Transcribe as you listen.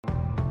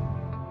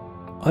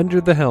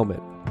Under the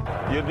Helmet,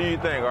 You do your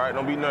thing, all right?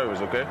 Don't be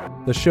nervous, okay?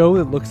 the show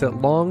that looks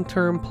at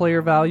long-term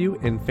player value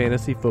in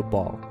fantasy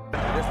football.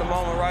 It's the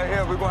moment right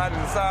here. We're going to have to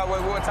decide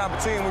what type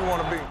of team we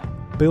want to be.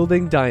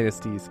 Building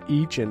dynasties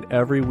each and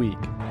every week.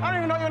 I don't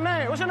even know your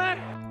name. What's your name?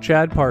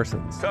 Chad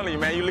Parsons, Telling you,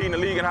 man, you leading the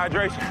league in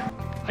hydration.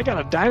 I got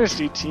a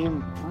dynasty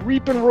team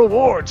reaping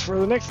rewards for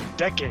the next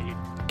decade.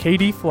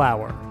 Katie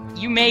Flower,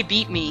 You may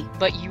beat me,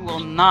 but you will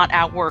not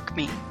outwork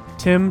me.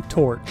 Tim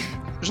Torch.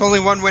 There's only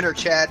one winner,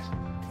 Chad.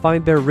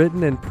 Find their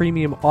written and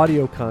premium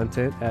audio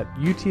content at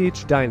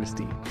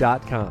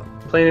uthdynasty.com.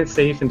 Playing it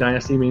safe in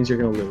Dynasty means you're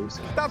going to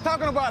lose. Stop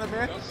talking about it,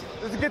 man.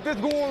 Let's get this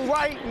going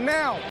right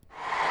now.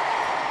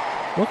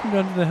 Welcome to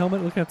Under the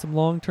Helmet, looking at some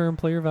long-term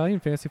player value in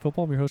fantasy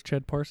football. I'm your host,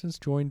 Chad Parsons,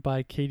 joined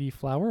by Katie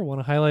Flower. I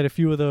want to highlight a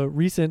few of the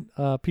recent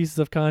pieces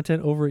of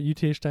content over at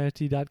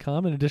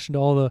uthdynasty.com, in addition to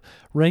all the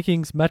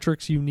rankings,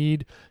 metrics you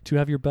need to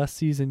have your best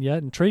season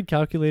yet. And Trade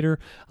Calculator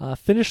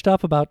finished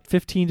up about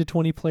 15 to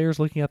 20 players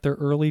looking at their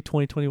early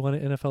 2021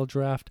 NFL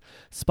Draft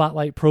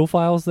spotlight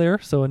profiles there.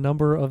 So a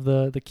number of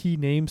the key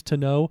names to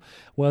know,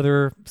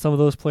 whether some of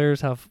those players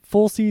have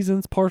full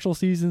seasons, partial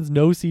seasons,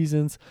 no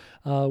seasons,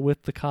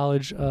 with the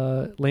college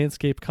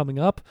landscape coming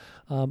up.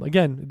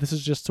 Again, this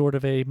is just sort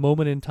of a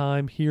moment in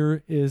time.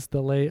 Here is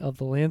the lay of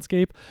the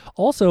landscape.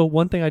 Also,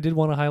 one thing I did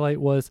want to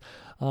highlight was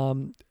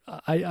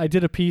I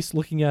did a piece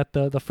looking at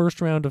the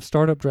first round of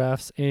startup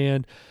drafts,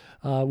 and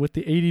with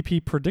the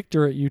ADP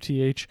predictor at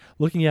UTH,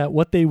 looking at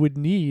what they would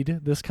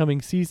need this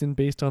coming season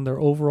based on their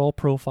overall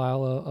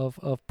profile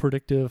of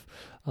predictive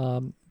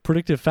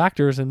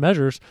factors and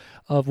measures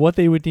of what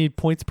they would need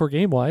points per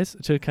game wise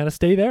to kind of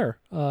stay there.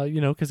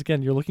 Because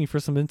again, you're looking for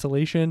some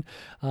insulation,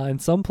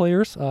 and some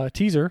players,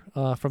 teaser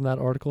from that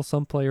article,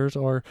 some players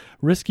are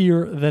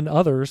riskier than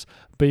others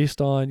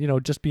based on,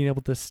 just being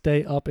able to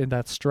stay up in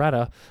that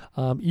strata,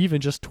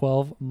 even just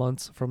 12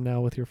 months from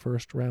now with your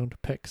first round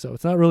pick. So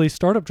it's not really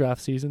startup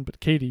draft season, but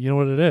Katie, you know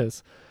what it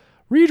is?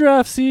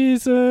 Redraft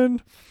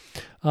season.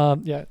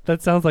 That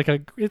sounds like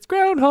it's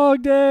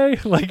Groundhog Day,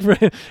 like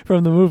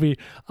from the movie.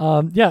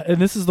 And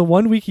this is the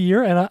 1 week a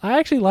year, and I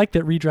actually like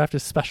that redraft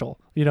is special,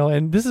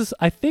 and this is,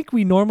 I think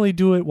we normally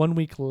do it 1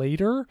 week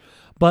later,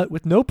 but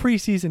with no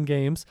preseason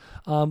games,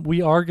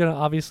 we are going to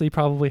obviously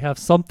probably have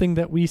something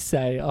that we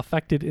say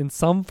affected in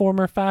some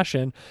form or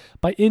fashion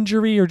by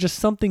injury or just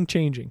something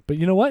changing. But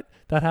you know what?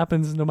 That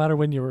happens no matter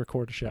when you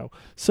record a show.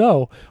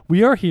 So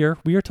we are here.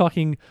 We are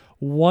talking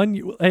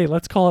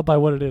let's call it by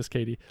what it is,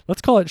 Katie. Let's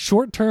call it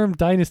short-term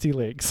dynasty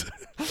leagues.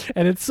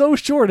 And it's so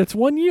short, it's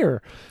 1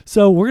 year.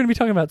 So we're going to be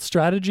talking about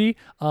strategy.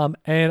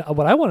 And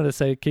what I wanted to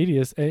say, Katie,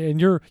 is, and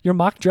you're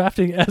mock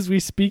drafting as we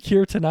speak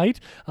here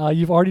tonight.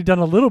 You've already done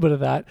a little bit of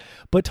that.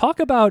 But talk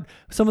about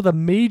some of the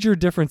major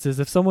differences.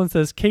 If someone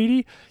says,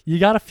 Katie, you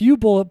got a few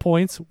bullet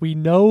points. We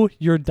know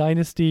your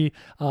dynasty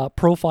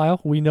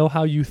profile. We know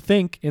how you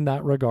think in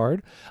that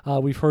regard.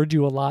 We've heard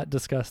you a lot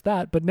discuss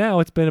that. But now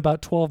it's been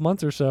about 12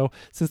 months or so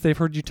since they've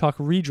heard you talk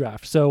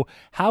redraft. So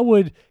how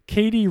would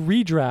Katie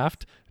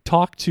redraft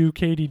talk to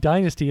Katie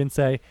Dynasty and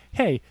say,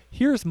 hey,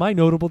 here's my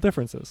notable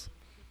differences?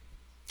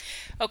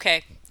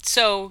 Okay,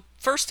 so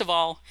first of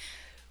all,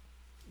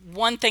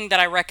 one thing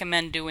that I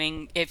recommend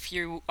doing if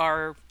you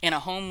are in a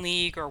home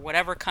league or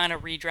whatever kind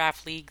of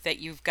redraft league that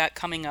you've got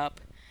coming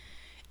up,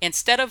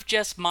 instead of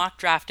just mock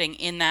drafting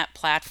in that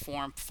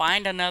platform,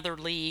 find another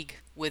league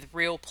with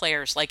real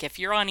players. Like if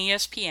you're on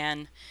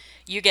ESPN,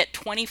 you get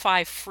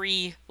 25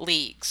 free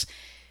leagues.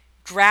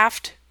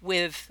 Draft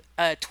with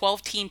a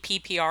 12-team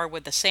PPR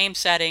with the same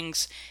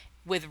settings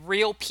with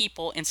real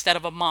people instead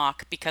of a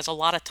mock, because a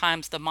lot of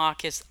times the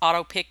mock is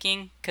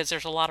auto-picking because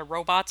there's a lot of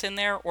robots in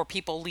there, or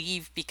people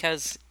leave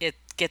because it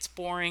gets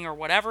boring or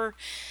whatever.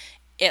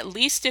 At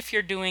least if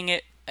you're doing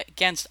it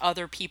against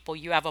other people,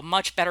 you have a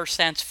much better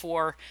sense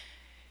for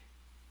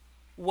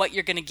what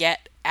you're going to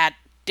get at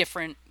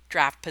different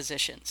draft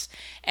positions.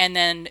 And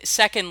then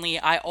secondly,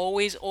 I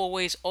always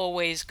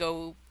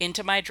go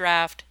into my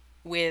draft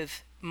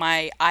with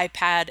my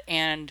iPad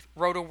and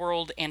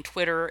RotoWorld and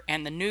Twitter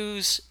and the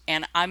news,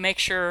 and I make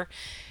sure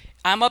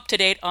I'm up to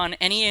date on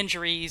any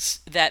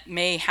injuries that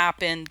may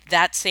happen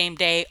that same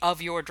day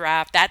of your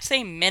draft, that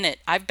same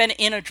minute. I've been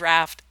in a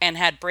draft and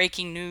had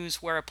breaking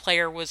news where a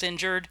player was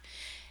injured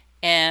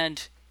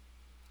and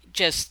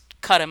just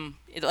cut him.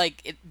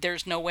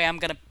 There's no way I'm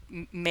going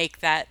to make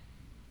that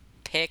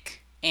pick.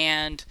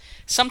 And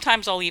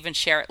sometimes I'll even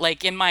share it.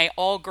 Like in my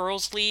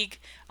all-girls league,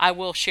 I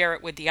will share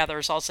it with the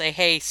others. I'll say,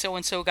 hey,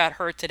 so-and-so got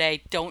hurt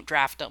today. Don't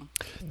draft them.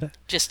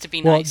 Just to be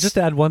nice. Well, just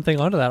to add one thing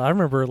onto that, I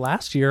remember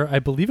last year, I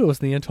believe it was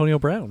the Antonio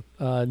Brown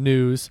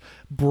news,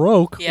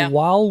 broke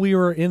while we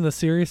were in the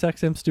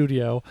SiriusXM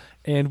studio,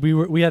 and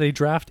we had a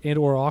draft and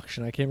or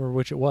auction, I can't remember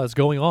which it was,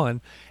 going on.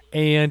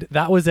 And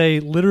that was a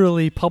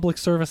literally public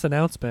service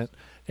announcement,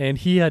 and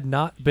he had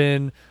not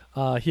been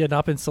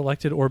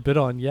selected or bid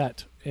on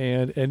yet.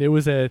 And it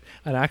was an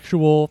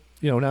actual,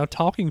 now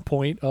talking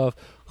point of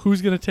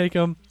who's going to take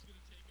him,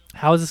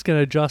 how is this going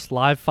to adjust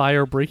live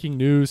fire, breaking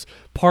news,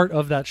 part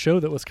of that show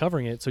that was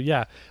covering it. So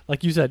yeah,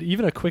 like you said,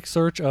 even a quick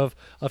search of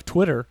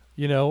Twitter,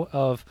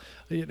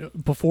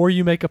 before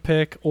you make a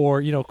pick,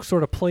 or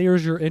sort of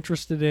players you're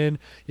interested in,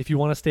 if you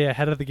want to stay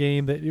ahead of the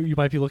game that you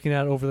might be looking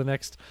at over the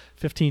next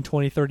 15,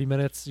 20, 30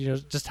 minutes,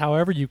 just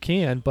however you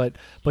can. But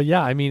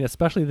yeah, I mean,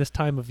 especially this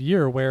time of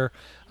year where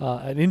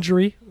an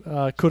injury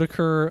could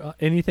occur,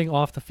 anything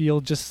off the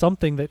field, just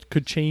something that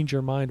could change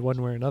your mind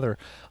one way or another.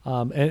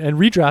 And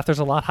redraft, there's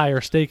a lot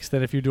higher stakes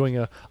than if you're doing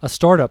a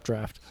startup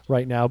draft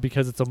right now,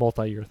 because it's a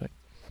multi-year thing.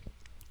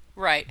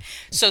 Right.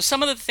 So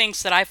some of the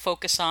things that I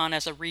focus on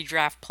as a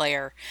redraft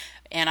player,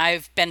 and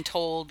I've been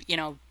told,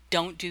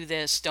 don't do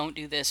this,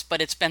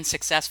 but it's been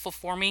successful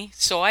for me,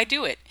 so I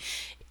do it.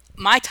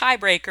 My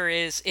tiebreaker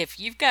is if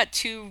you've got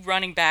 2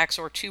 running backs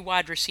or 2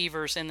 wide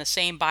receivers in the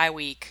same bye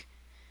week,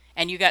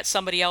 and you got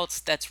somebody else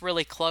that's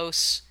really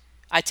close,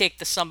 I take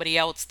the somebody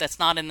else that's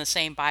not in the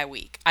same bye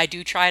week. I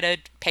do try to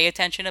pay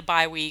attention to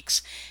bye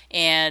weeks,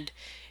 and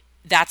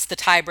that's the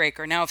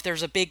tiebreaker. Now, if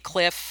there's a big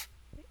cliff,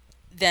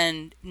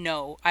 then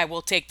no, I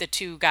will take the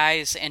 2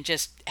 guys and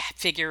just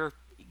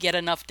get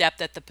enough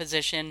depth at the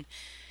position,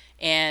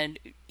 and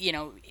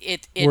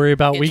worry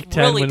about week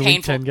 10 really when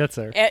painful. Week 10 gets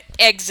there.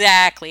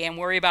 Exactly, and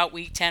worry about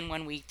week 10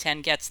 when week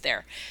 10 gets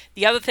there.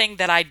 The other thing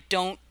that I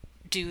don't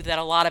do that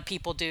a lot of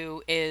people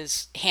do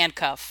is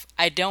handcuff.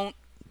 I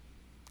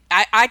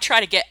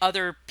try to get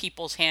other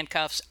people's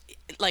handcuffs.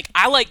 Like,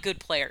 I like good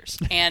players,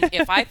 and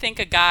if I think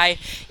a guy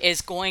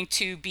is going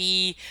to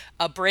be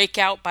a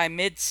breakout by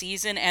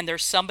mid-season and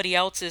there's somebody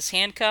else's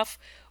handcuff,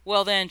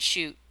 well then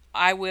shoot,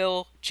 I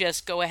will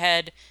just go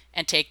ahead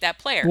and take that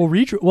player.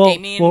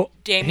 Well,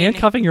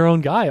 handcuffing your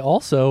own guy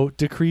also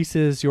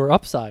decreases your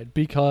upside,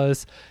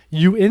 because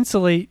you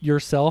insulate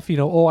yourself. I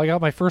got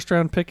my first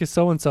round pick is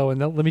so-and-so, and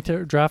let me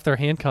draft their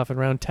handcuff in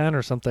round 10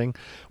 or something.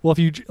 Well, if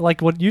you,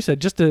 like what you said,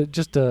 just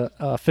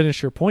to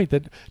finish your point,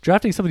 that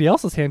drafting somebody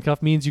else's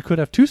handcuff means you could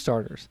have 2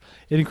 starters.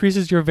 It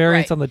increases your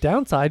variance on the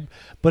downside.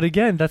 But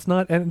again, that's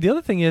not, and the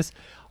other thing is,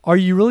 are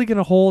you really going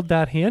to hold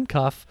that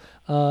handcuff?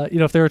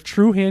 If they're a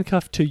true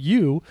handcuff to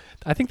you,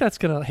 I think that's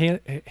going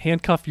to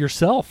handcuff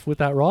yourself with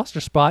that roster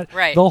spot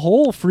the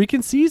whole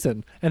freaking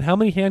season. And how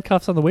many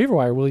handcuffs on the waiver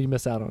wire will you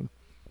miss out on?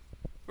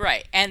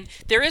 Right. And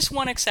there is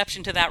one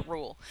exception to that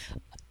rule.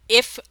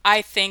 If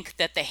I think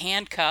that the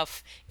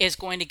handcuff is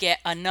going to get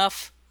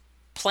enough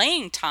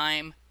playing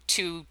time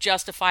to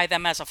justify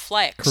them as a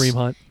flex, Kareem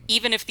Hunt,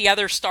 even if the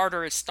other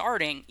starter is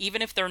starting,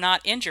 even if they're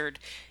not injured,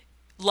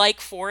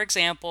 like, for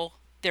example,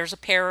 there's a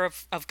pair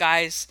of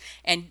guys,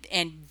 and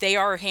they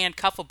are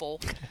handcuffable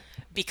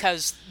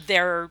because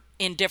they're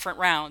in different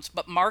rounds.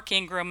 But Mark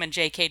Ingram and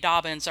J.K.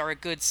 Dobbins are a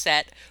good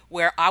set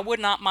where I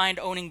would not mind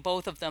owning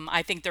both of them.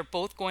 I think they're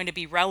both going to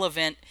be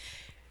relevant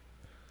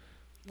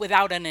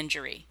without an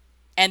injury.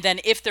 And then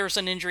if there's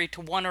an injury to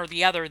one or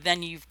the other,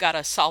 then you've got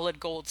a solid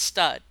gold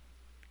stud.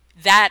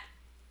 That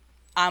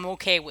I'm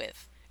okay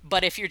with.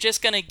 But if you're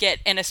just going to get,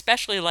 and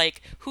especially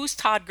like, who's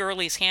Todd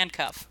Gurley's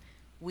handcuff?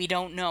 We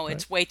don't know.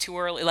 It's way too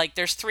early. Like,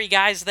 there's 3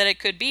 guys that it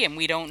could be, and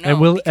we don't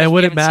know. And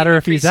would it matter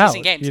if he's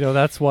out? Games.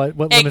 That's what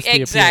limits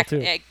the appeal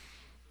too.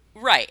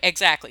 Right,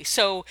 exactly.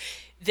 So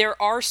there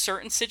are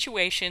certain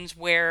situations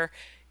where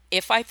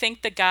if I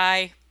think the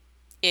guy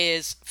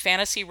is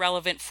fantasy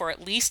relevant for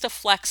at least a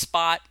flex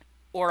spot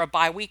or a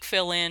bye week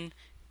fill-in,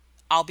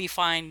 I'll be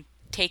fine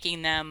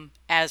taking them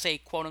as a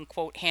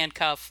quote-unquote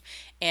handcuff,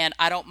 and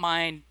I don't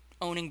mind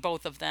owning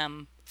both of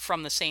them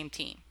from the same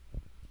team.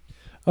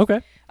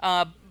 Okay.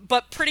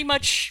 But pretty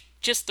much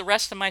just the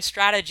rest of my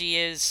strategy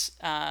is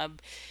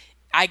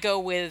I go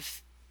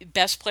with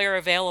best player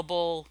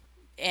available,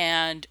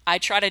 and I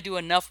try to do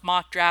enough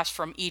mock drafts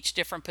from each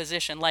different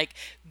position. Like,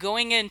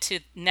 going into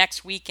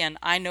next weekend,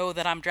 I know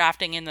that I'm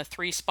drafting in the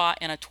 3 spot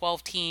in a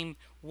 12-team,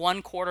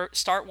 one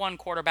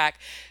quarterback.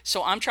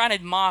 So I'm trying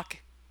to mock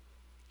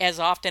as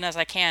often as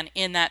I can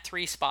in that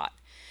 3 spot.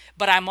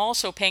 But I'm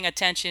also paying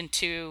attention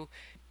to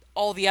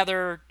all the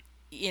other,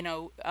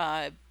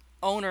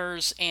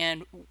 owners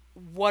and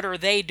what are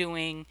they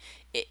doing,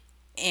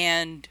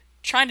 and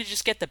trying to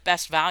just get the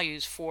best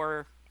values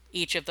for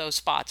each of those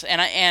spots.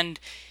 And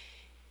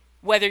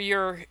whether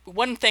you're,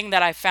 one thing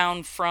that I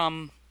found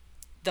from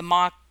the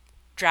mock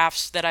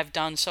drafts that I've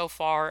done so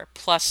far,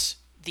 plus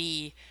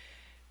the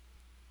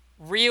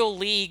real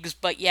leagues,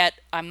 but yet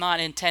I'm not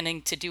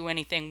intending to do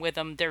anything with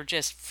them, they're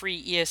just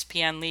free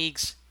ESPN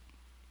leagues.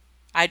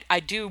 I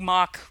do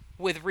mock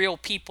with real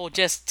people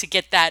just to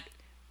get that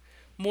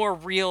more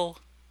real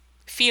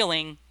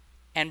feeling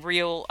and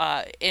real,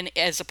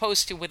 as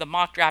opposed to with a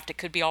mock draft, it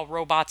could be all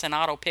robots and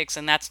auto picks,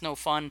 and that's no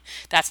fun.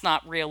 That's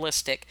not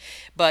realistic.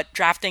 But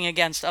drafting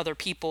against other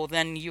people,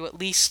 then you at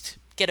least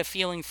get a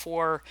feeling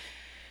for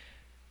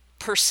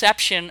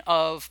perception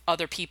of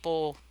other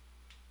people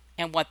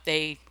and what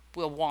they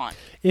will want.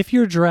 If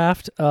your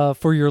draft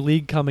for your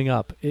league coming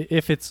up,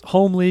 if it's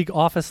home league,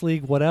 office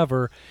league,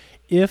 whatever,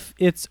 if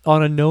it's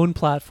on a known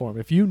platform,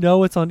 if you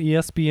know it's on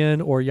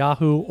ESPN or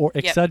Yahoo or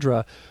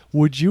etc.,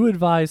 would you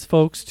advise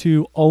folks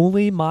to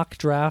only mock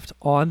draft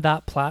on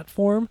that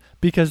platform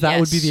because that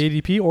would be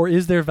the ADP, or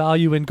is there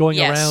value in going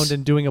around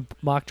and doing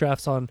mock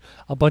drafts on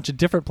a bunch of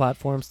different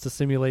platforms to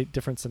simulate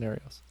different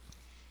scenarios?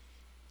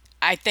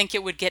 I think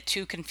it would get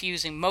too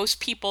confusing. Most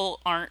people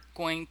aren't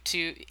going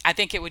to. I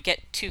think it would get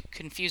too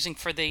confusing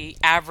for the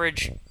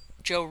average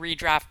Joe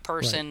redraft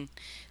person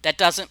that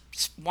doesn't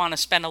want to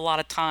spend a lot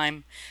of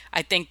time.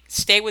 I think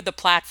stay with the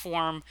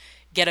platform,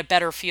 get a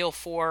better feel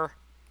for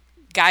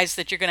guys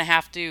that you're going to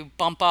have to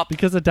bump up.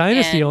 Because a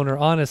dynasty owner,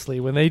 honestly,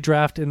 when they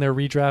draft in their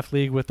redraft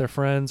league with their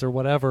friends or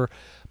whatever,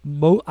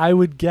 I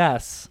would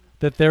guess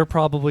that they're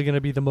probably going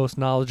to be the most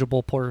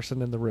knowledgeable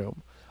person in the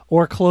room.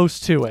 Or close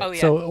to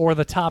it, or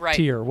the top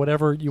tier,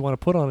 whatever you want to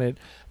put on it,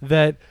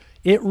 that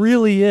it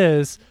really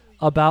is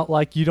about,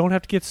 like, you don't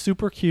have to get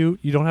super cute,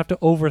 you don't have to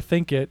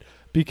overthink it,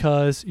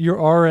 because you're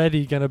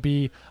already going to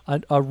be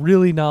a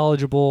really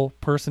knowledgeable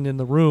person in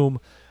the room,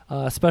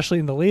 especially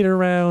in the later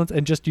rounds,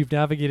 and just you've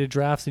navigated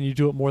drafts and you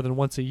do it more than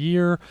once a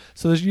year.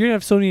 So you're going to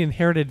have so many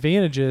inherent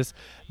advantages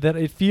that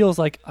it feels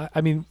like,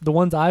 I mean, the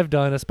ones I've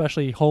done,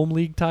 especially home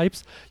league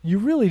types, you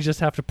really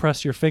just have to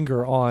press your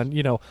finger on,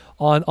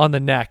 on the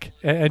neck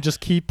and just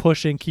keep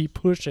pushing,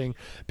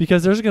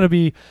 because there's going to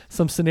be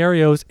some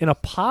scenarios in a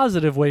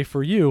positive way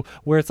for you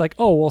where it's like,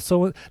 oh, well,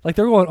 so like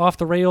they're going off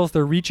the rails,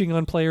 they're reaching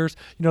on players,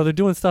 they're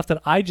doing stuff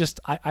that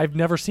I've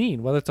never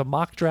seen, whether it's a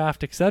mock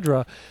draft,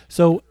 etc.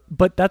 So,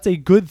 but that's a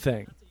good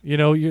thing.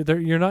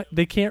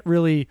 They can't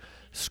really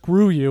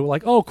screw you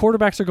like, oh,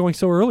 quarterbacks are going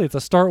so early, it's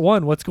a start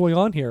one, what's going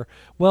on here?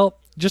 Well,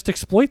 just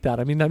exploit that.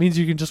 I mean, that means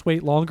you can just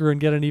wait longer and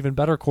get an even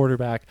better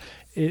quarterback.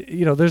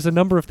 There's a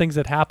number of things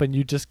that happen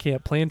you just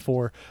can't plan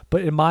for,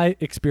 but in my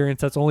experience,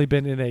 that's only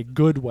been in a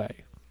good way.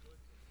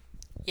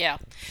 Yeah.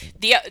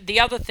 The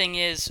other thing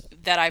is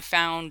that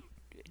I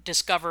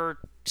discovered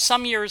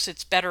some years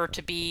it's better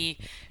to be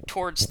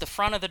towards the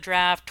front of the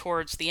draft,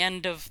 towards the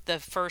end of the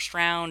first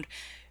round.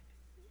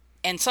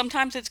 And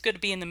sometimes it's good to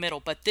be in the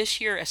middle, but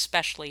this year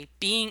especially,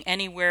 being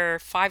anywhere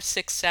 5,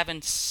 6,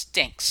 7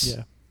 stinks.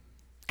 Yeah,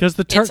 because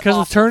the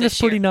turn is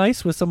pretty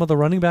nice with some of the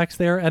running backs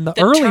there, and the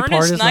early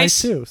part is nice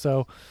too.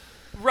 So,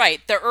 right,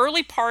 the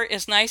early part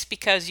is nice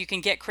because you can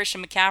get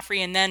Christian McCaffrey,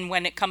 and then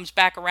when it comes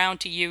back around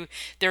to you,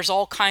 there's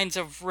all kinds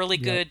of really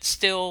good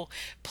still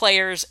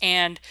players,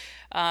 and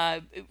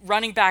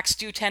running backs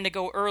do tend to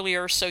go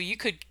earlier, so you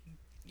could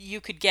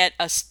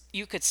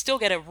still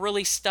get a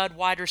really stud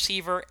wide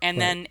receiver and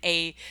then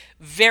a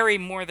very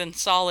more than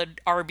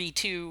solid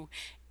RB2.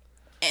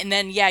 And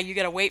then, you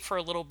got to wait for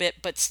a little bit,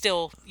 but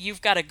still,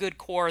 you've got a good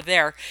core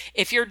there.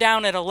 If you're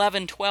down at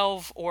 11,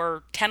 12,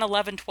 or 10,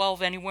 11,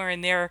 12, anywhere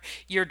in there,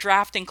 you're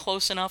drafting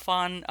close enough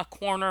on a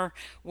corner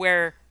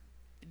where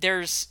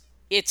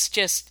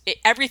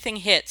everything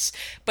hits.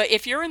 But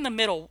if you're in the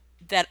middle,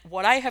 that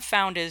what I have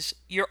found is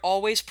you're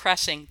always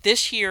pressing.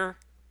 This year,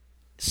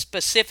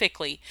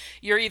 specifically,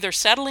 you're either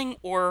settling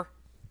or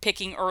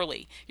picking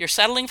early. You're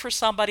settling for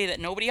somebody that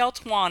nobody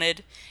else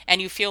wanted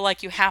and you feel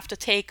like you have to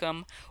take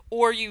them,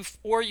 or you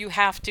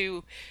have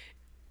to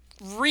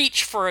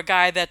reach for a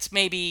guy that's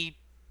maybe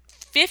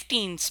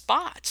 15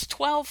 spots,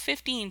 12,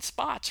 15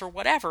 spots or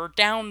whatever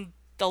down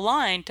the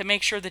line to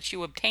make sure that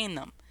you obtain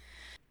them.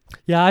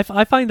 Yeah,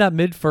 I find that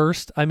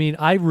mid-first, I mean,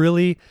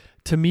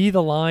 to me,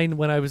 the line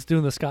when I was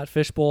doing the Scott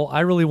Fish Bowl, I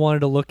really wanted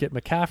to look at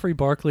McCaffrey,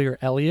 Barkley, or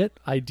Elliott,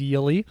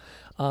 ideally.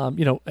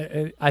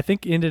 I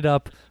think ended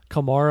up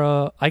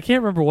Kamara. I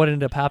can't remember what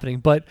ended up happening,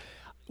 but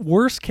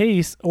worst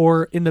case,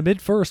 or in the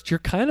mid-first, you're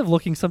kind of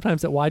looking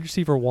sometimes at wide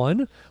receiver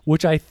 1,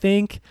 which I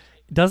think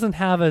doesn't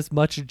have as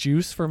much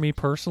juice for me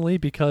personally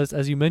because,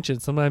 as you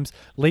mentioned, sometimes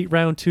late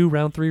round 2,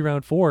 round 3,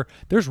 round 4,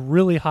 there's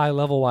really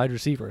high-level wide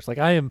receivers. Like,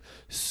 I am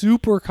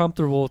super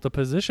comfortable with the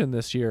position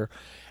this year.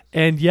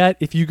 And yet,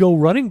 if you go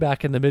running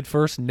back in the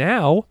mid-first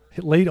now,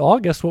 late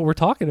August, what we're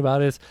talking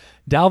about is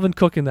Dalvin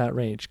Cook in that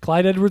range.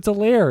 Clyde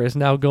Edwards-Helaire is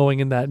now going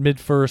in that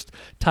mid-first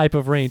type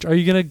of range. Are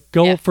you going to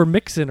go for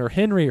Mixon or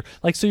Henry?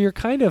 So you're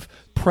kind of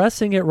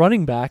pressing at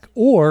running back,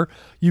 or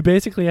you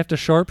basically have to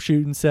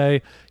sharpshoot and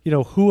say,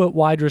 who at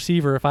wide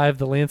receiver, if I have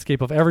the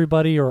landscape of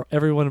everybody or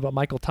everyone but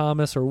Michael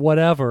Thomas or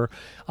whatever.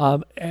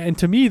 And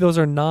to me, those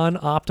are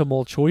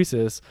non-optimal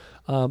choices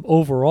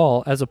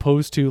overall, as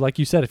opposed to, like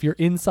you said, if you're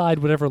inside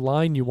whatever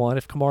line you want,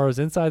 if Kamara's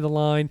inside the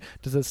line,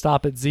 does it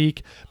stop at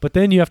Zeke? But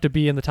then you have to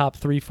be in the top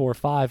 3, 4,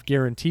 5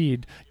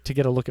 guaranteed to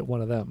get a look at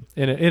one of them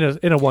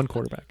in a one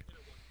quarterback.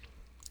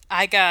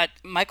 I got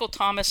Michael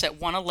Thomas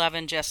at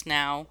 111 just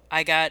now.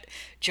 I got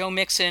Joe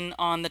Mixon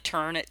on the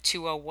turn at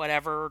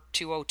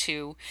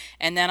 202.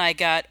 And then I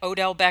got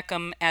Odell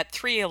Beckham at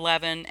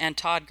 311 and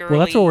Todd Gurley.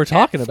 Well, that's what we're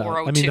talking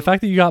about. I mean, the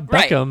fact that you got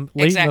Beckham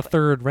late in the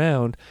third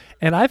round.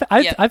 And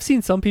I've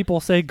seen some people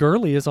say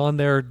Gurley is on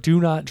their do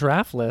not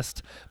draft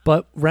list.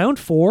 But round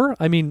 4,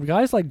 I mean,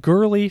 guys like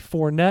Gurley,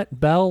 Fournette,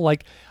 Bell, I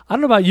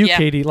don't know about you,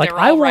 Katie.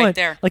 I want right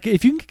there.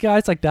 If you can get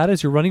guys like that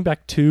as your running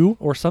back 2,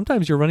 or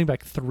sometimes your running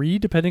back 3,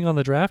 depending on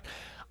the draft.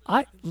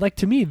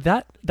 To me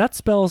that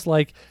spells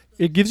like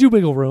it gives you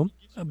wiggle room.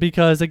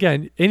 because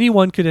again,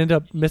 anyone could end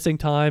up missing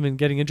time and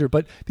getting injured,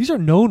 but these are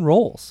known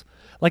roles.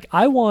 Like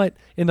I want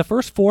in the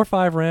first 4 or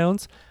 5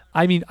 rounds,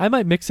 I mean, I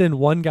might mix in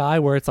one guy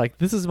where it's like,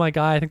 this is my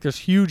guy. I think there's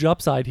huge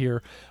upside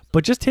here,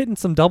 but just hitting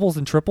some doubles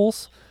and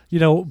triples,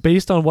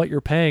 based on what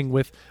you're paying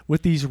with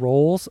these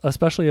roles,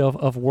 especially of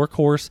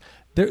workhorse,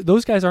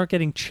 those guys aren't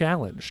getting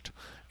challenged.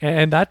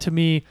 And that to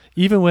me,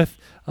 even with,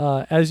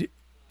 as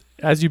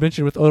you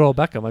mentioned with Odell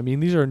Beckham, I mean,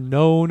 these are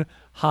known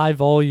high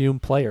volume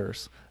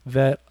players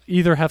that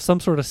either have some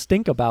sort of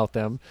stink about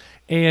them.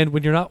 And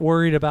when you're not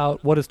worried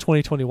about what does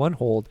 2021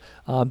 hold,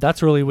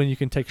 that's really when you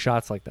can take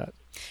shots like that.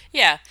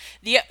 Yeah.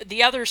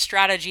 The other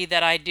strategy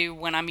that I do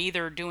when I'm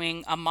either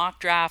doing a mock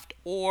draft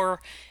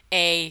or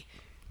a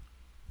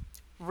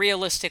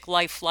realistic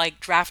life, like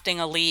drafting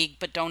a league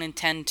but don't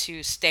intend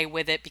to stay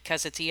with it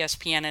because it's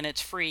ESPN and it's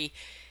free,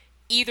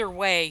 either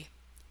way,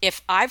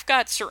 if I've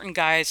got certain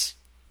guys,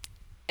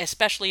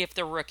 especially if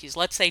they're rookies,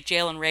 let's say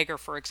Jalen Reagor,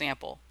 for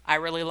example. I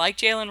really like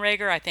Jalen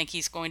Reagor. I think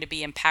he's going to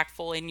be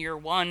impactful in year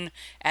one,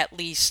 at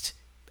least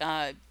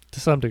to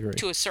some degree.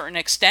 To a certain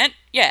extent.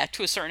 Yeah,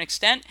 to a certain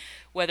extent,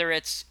 whether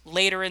it's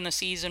later in the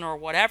season or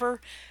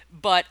whatever.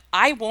 But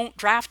I won't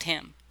draft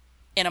him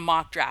in a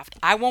mock draft.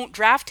 I won't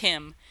draft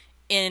him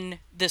in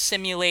the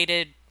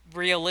simulated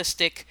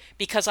realistic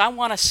because I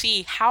want to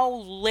see how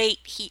late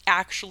he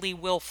actually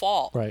will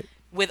fall. Right.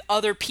 With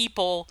other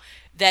people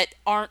that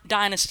aren't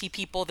dynasty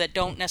people that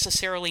don't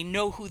necessarily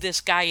know who this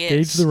guy is.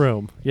 Gauge the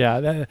room.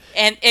 Yeah.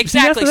 And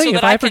exactly. See, so if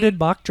that I ever did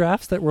mock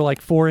drafts that were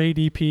like 4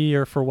 ADP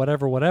or for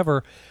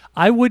whatever,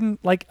 I wouldn't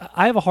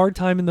I have a hard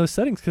time in those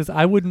settings because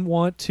I wouldn't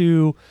want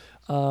to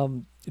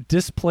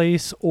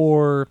displace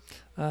or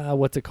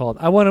what's it called?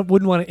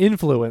 Wouldn't want to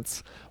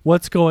influence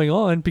what's going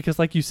on because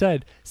like you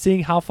said,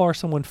 seeing how far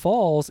someone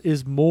falls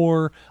is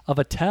more of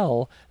a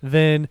tell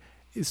than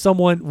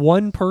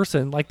one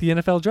person, like the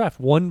NFL draft,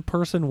 one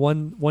person,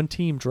 one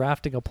team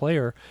drafting a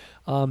player,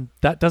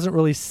 that doesn't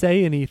really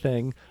say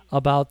anything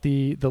about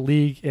the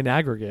league in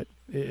aggregate.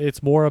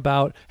 It's more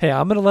about, hey,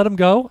 I'm going to let him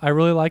go. I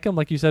really like him,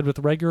 like you said with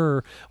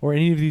Reagor or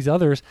any of these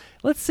others.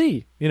 Let's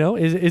see,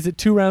 is it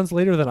 2 rounds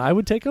later than I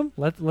would take him?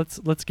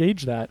 Let's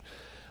gauge that.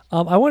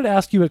 I wanted to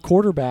ask you at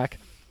quarterback.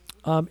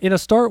 In a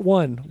start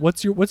one,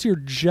 what's your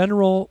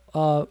general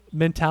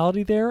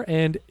mentality there?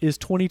 And is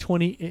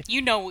 2020?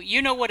 You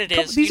know what it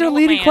is. These are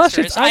leading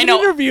questions. I'm an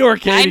interviewer,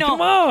 Katie.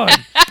 Come on.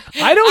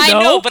 I don't know.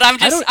 I know, but I'm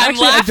laughing.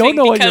 I don't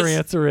know what your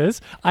answer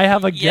is. I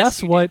have a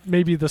guess what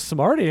maybe the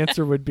smart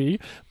answer would be,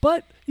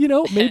 but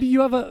maybe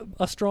you have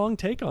a strong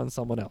take on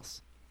someone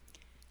else.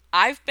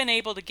 I've been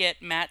able to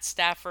get Matt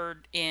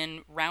Stafford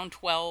in round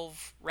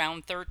 12,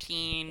 round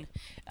 13,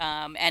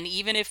 and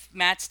even if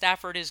Matt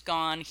Stafford is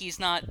gone, he's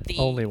not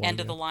the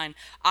end of the line.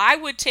 I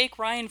would take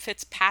Ryan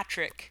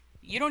Fitzpatrick.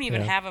 You don't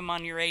even have him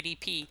on your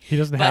ADP. He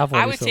doesn't have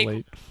one so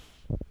late.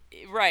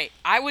 Right.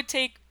 I would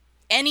take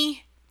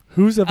any...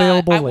 Who's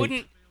available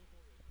late?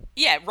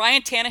 Yeah,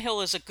 Ryan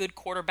Tannehill is a good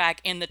quarterback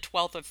in the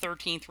 12th or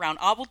 13th round.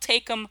 I will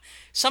take him.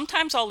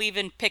 Sometimes I'll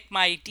even pick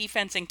my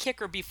defense and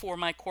kicker before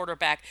my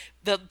quarterback.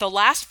 The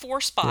last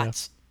 4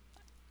 spots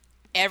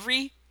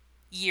every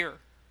year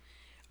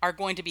are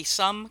going to be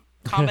some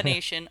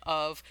combination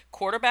of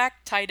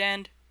quarterback, tight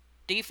end,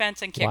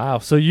 defense, and kicker. Wow.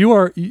 So you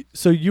are.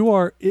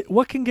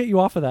 What can get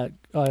you off of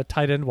that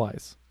tight end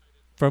wise,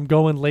 from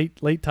going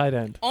late tight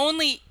end?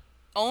 Only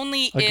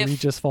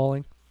egregious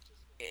falling.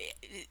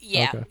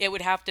 Yeah, okay. It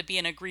would have to be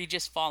an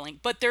egregious falling.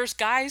 But there's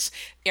guys,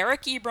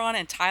 Eric Ebron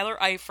and Tyler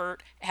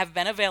Eifert have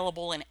been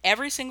available in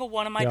every single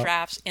one of my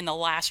drafts in the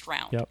last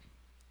round. Yep.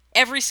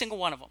 Every single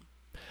one of them.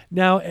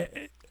 Now,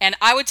 and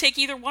I would take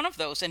either one of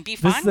those and be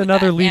fine with that. This is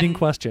another leading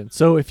question.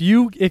 So if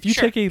you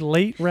take a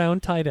late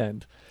round tight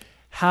end,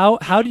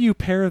 how do you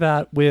pair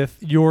that with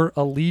your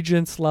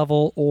allegiance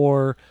level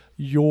or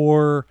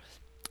your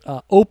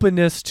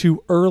openness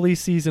to early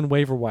season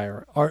waiver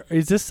wire?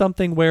 Is this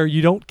something where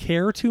you don't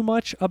care too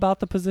much about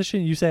the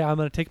position? You say, I'm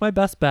going to take my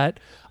best bet.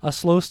 A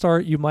slow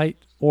start, you might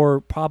or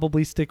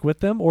probably stick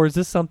with them. Or is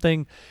this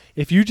something,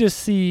 if you just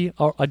see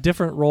a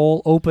different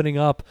role opening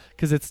up,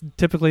 because it's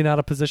typically not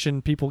a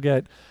position people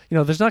get,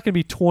 there's not going to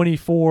be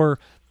 24,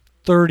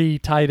 30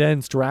 tight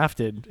ends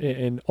drafted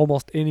in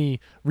almost any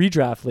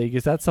redraft league.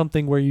 Is that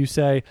something where you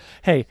say,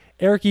 hey,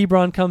 Eric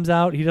Ebron comes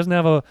out, he doesn't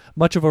have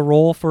much of a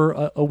role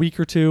for a week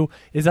or two.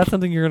 Is that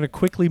something you're going to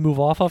quickly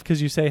move off of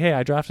because you say, hey,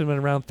 I drafted him in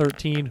around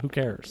 13, who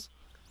cares?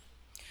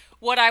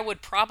 What I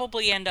would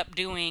probably end up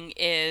doing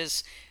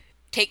is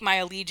take my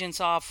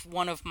allegiance off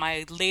one of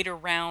my later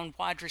round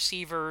wide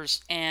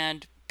receivers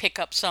and pick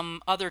up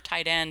some other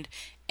tight end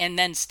and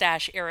then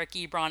stash Eric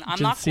Ebron.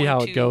 I'm not see going how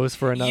to it goes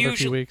for another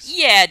few weeks.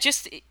 Yeah,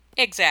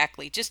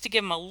 exactly, just to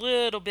give him a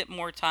little bit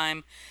more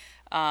time.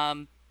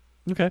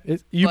 Okay.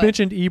 You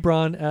mentioned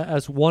Ebron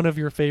as one of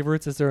your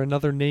favorites. Is there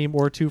another name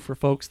or two for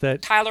folks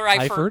that... Tyler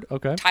Eifert.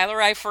 Okay. Tyler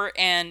Eifert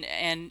and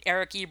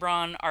Eric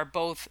Ebron are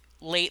both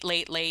late,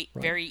 right.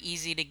 Very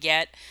easy to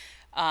get.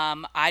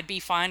 I'd be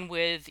fine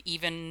with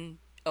even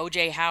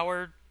O.J.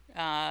 Howard,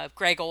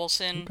 Greg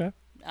Olsen. Okay.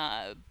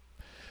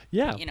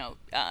 Yeah.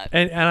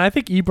 And I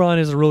think Ebron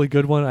is a really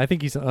good one. I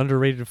think he's an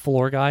underrated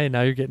floor guy, and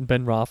now you're getting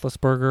Ben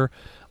Roethlisberger.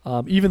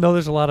 Even though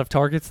there's a lot of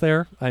targets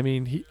there, I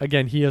mean,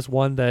 he is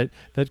one that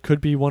could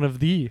be one of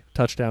the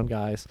touchdown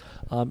guys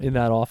in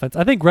that offense.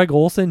 I think Greg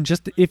Olsen,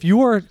 just if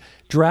you are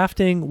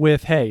drafting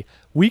with, hey,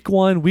 week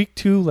 1, week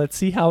 2, let's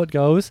see how it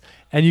goes,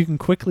 and you can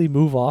quickly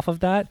move off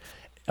of that,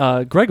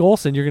 Greg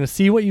Olsen, you're going to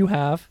see what you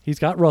have. He's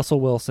got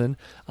Russell Wilson.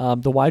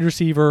 The wide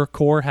receiver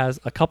core has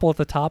a couple at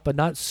the top, but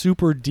not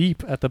super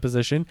deep at the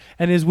position.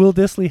 And is Will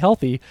Dissly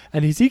healthy?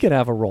 And is he going to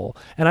have a role?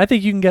 And I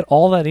think you can get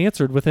all that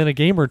answered within a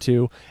game or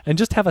two and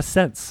just have a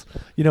sense,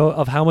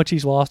 of how much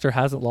he's lost or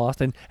hasn't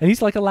lost. And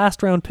he's like a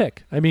last round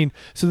pick. I mean,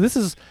 so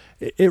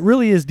it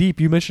really is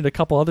deep. You mentioned a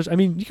couple others. I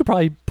mean, you could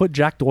probably put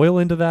Jack Doyle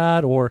into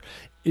that, or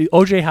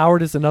OJ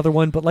Howard is another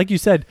one, but like you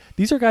said,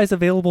 these are guys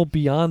available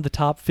beyond the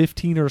top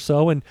 15 or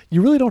so, and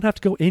you really don't have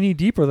to go any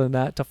deeper than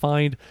that to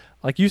find,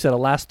 like you said, a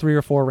last 3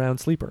 or 4 round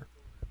sleeper.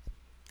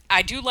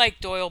 I do like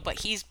Doyle,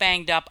 but he's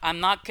banged up.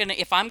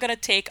 If I'm gonna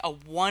take a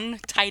one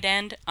tight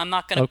end, I'm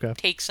not gonna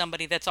take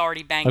somebody that's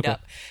already banged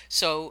up.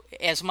 So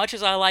as much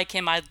as I like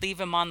him, I'd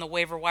leave him on the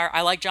waiver wire.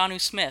 I like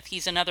Jonnu Smith.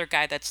 He's another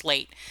guy that's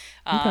late.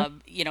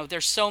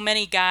 There's so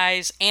many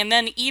guys, and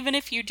then even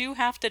if you do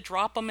have to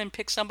drop them and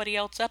pick somebody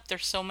else up,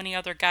 there's so many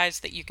other guys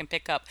that you can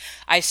pick up.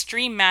 I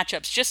stream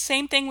matchups. Just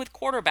same thing with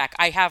quarterback.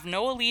 I have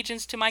no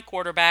allegiance to my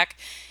quarterback.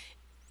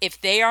 If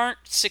they aren't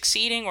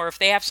succeeding, or if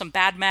they have some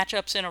bad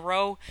matchups in a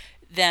row,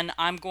 then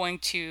I'm going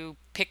to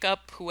pick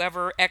up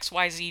whoever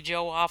XYZ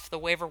Joe off the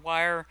waiver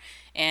wire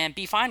and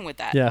be fine with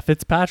that. Yeah,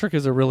 Fitzpatrick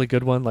is a really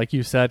good one, like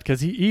you said,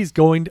 because he's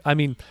going to, I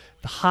mean,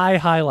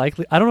 high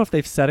likely. I don't know if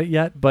they've said it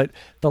yet, but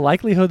the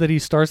likelihood that he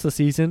starts the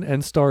season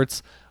and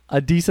starts a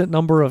decent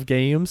number of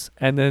games,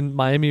 and then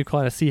Miami will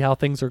kind of see how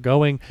things are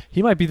going.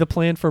 He might be the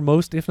plan for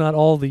most, if not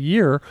all, of the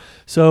year.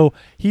 So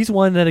he's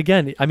one that,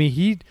 again, I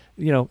mean,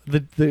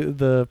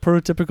 the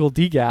prototypical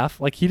DGAF,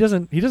 like he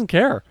doesn't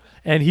care.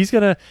 And he's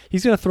gonna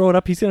throw it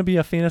up. He's gonna be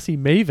a fantasy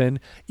maven,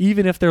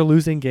 even if they're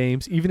losing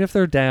games, even if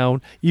they're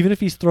down, even if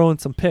he's throwing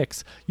some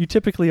picks. You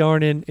typically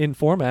aren't in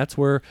formats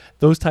where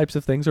those types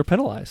of things are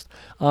penalized.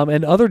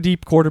 And other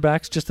deep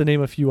quarterbacks, just to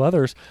name a few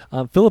others,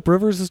 Phillip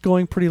Rivers is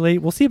going pretty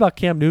late. We'll see about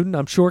Cam Newton.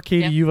 I'm sure,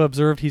 Katie, you've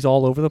observed he's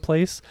all over the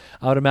place.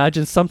 I would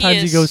imagine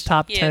sometimes he goes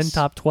top 10,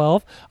 top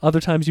 12. Other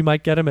times you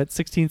might get him at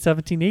 16,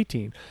 17,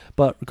 18.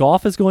 But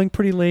Goff is going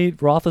pretty late.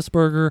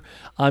 Roethlisberger.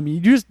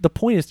 The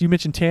point is, you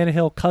mentioned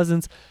Tannehill,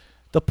 Cousins.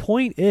 The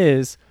point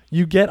is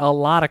you get a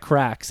lot of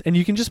cracks, and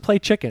you can just play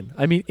chicken.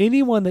 I mean,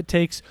 anyone that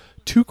takes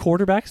 2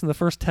 quarterbacks in the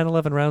first 10,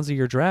 11 rounds of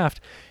your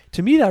draft,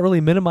 to me, that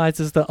really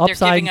minimizes the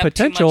upside and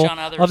potential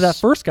of that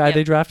first guy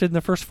they drafted in the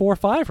first 4 or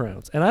 5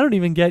 rounds. And I don't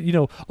even get,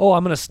 I'm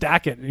going to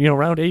stack it.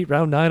 Round 8,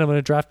 round 9, I'm going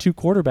to draft 2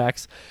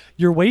 quarterbacks.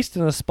 You're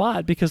wasting a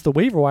spot because the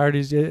waiver wire,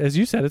 as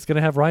you said, it's going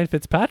to have Ryan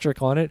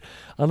Fitzpatrick on it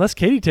unless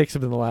Katie takes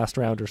him in the last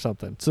round or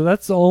something. So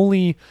that's the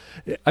only,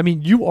 I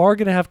mean, you are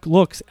going to have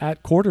looks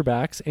at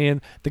quarterbacks,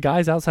 and the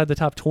guys outside the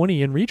top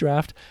 20 in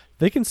redraft,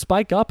 they can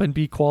spike up and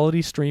be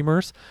quality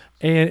streamers,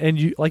 and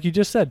you, like you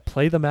just said,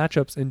 play the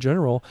matchups in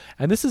general.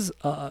 And this is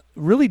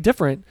really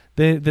different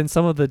than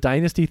some of the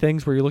dynasty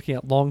things where you're looking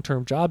at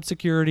long-term job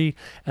security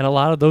and a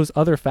lot of those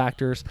other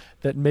factors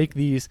that make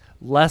these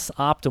less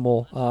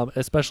optimal,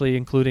 especially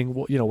including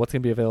what's going to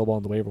be available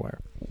on the waiver wire.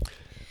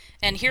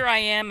 And here I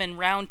am in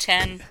round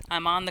 10.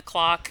 I'm on the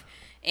clock.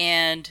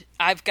 And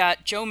I've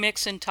got Joe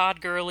Mixon,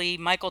 Todd Gurley,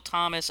 Michael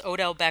Thomas,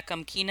 Odell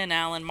Beckham, Keenan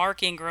Allen,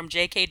 Mark Ingram,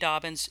 J.K.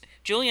 Dobbins,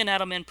 Julian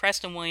Edelman,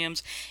 Preston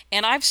Williams,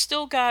 and I've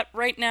still got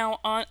right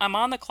now I'm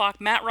on the clock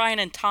Matt Ryan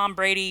and Tom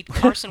Brady,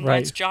 Carson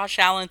Wentz, Josh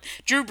Allen,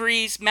 Drew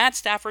Brees, Matt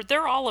Stafford.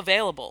 They're all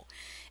available,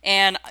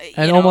 and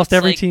almost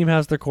every team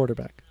has their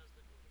quarterback.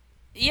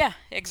 Yeah,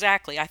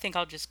 exactly. I think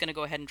I'm just going to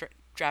go ahead and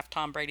draft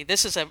Tom Brady.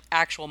 This is an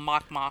actual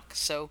mock,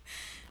 so.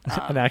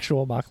 An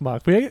actual mock.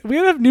 We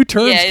have new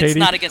terms, Katie. It's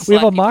not against we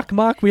have a mock.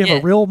 We have a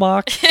real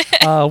mock.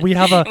 We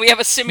have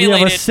a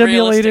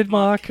simulated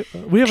mock.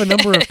 We have a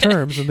number of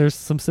terms, and there's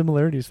some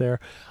similarities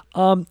there.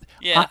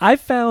 I've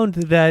found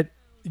that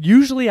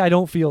usually I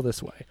don't feel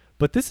this way,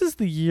 but this is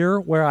the year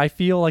where I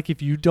feel like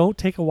if you don't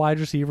take a wide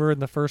receiver in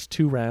the first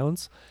 2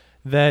 rounds,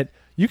 that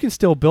you can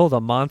still build a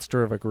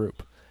monster of a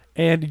group.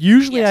 And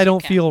usually I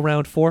don't feel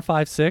around 4,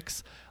 5,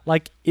 6.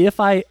 Like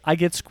if I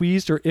get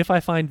squeezed or if I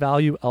find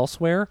value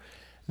elsewhere,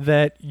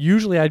 that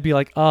usually I'd be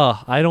like,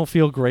 I don't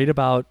feel great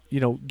about,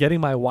 getting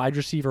my wide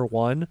receiver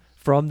 1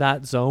 from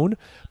that zone.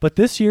 But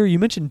this year, you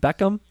mentioned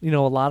Beckham, a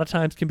lot of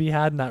times can be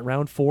had in that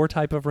round 4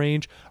 type of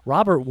range.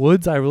 Robert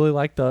Woods, I really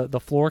like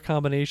the floor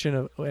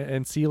combination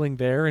and ceiling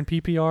there in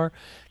PPR.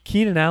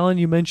 Keenan Allen,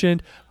 you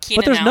mentioned.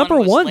 But there's number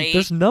 1.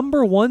 There's number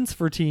 1s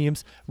for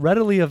teams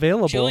readily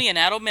available. Julian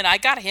Edelman, I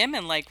got him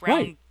in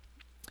round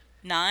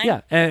 9.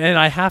 Yeah, and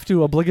I have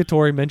to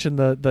obligatory mention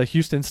the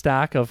Houston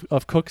stack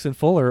of Cooks and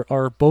Fuller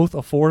are both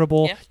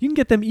affordable. Yeah. You can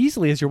get them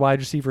easily as your wide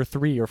receiver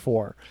 3 or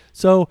 4.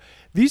 So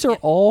these are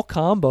all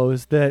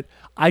combos that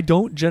I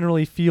don't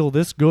generally feel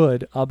this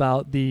good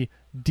about the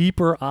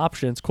deeper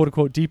options, quote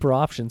unquote deeper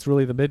options,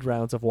 really the mid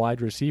rounds of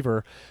wide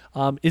receiver.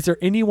 Is there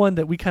anyone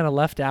that we kind of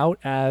left out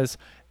as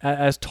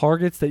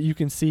targets that you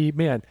can see,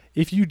 man,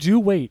 if you do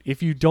wait,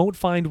 if you don't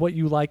find what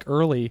you like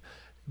early,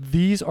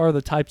 these are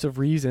the types of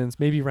reasons,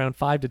 maybe around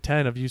 5 to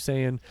 10 of you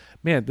saying,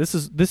 man, this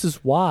is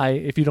why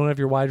if you don't have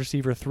your wide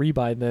receiver 3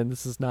 by then,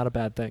 this is not a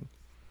bad thing.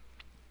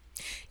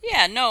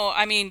 Yeah, no,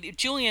 I mean,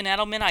 Julian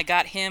Edelman, I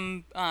got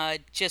him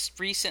just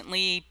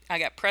recently. I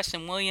got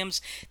Preston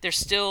Williams. There's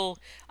still,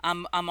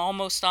 I'm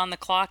almost on the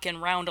clock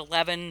in round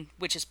 11,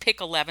 which is pick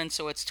 11,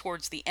 so it's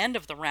towards the end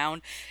of the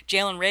round.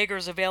 Jalen Reagor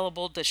is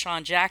available,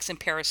 Deshaun Jackson,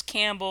 Paris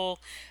Campbell.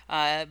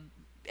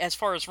 As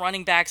far as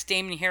running backs,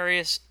 Damian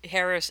Harris,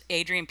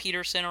 Adrian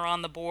Peterson are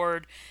on the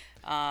board.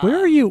 Where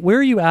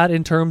are you at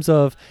in terms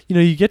of,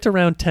 you get to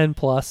round 10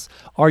 plus?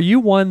 Are you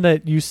one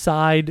that you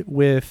side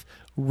with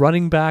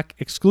running back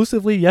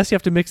exclusively? Yes, you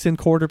have to mix in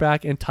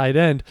quarterback and tight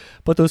end,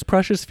 but those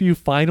precious few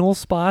final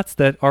spots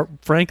that are,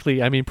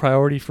 frankly, I mean,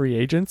 priority free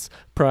agents,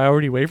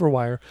 priority waiver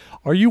wire,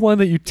 are you one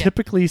that you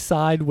typically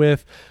side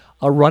with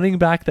a running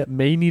back that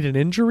may need an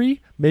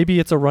injury? Maybe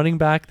it's a running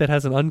back that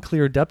has an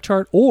unclear depth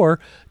chart, or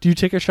do you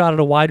take a shot at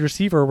a wide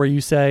receiver where you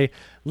say,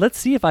 let's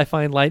see if I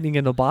find lightning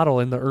in a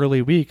bottle in the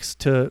early weeks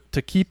to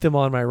keep them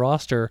on my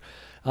roster?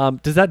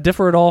 Does that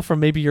differ at all from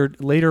maybe your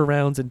later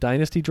rounds in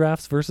dynasty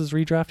drafts versus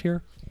redraft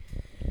here?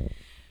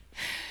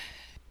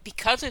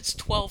 Because it's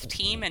 12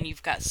 team and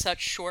you've got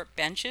such short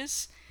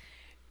benches,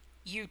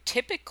 you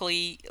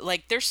typically,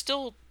 there's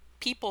still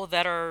people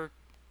that are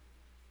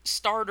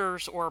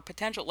starters or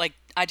potential. Like,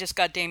 I just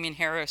got Damian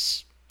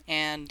Harris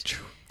and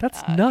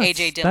that's nuts.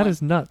 AJ Dillon. That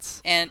is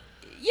nuts. And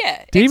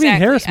yeah, Damian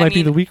exactly. Harris might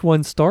be the week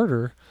 1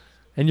 starter,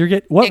 and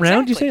you're what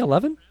round did you say?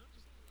 11?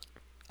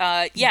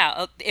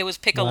 Yeah, it was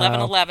pick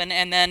 11,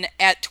 and then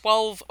at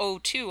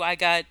 12:02 I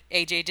got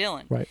AJ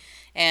Dillon. Right.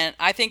 And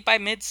I think by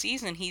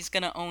mid-season he's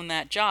going to own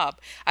that job.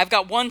 I've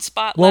got one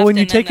spot well, left. When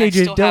you and take then AJ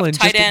I still Dillon, have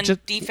tight end,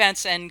 just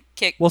defense, and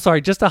kick. Well, sorry,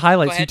 just to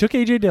highlight. So you ahead. took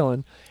AJ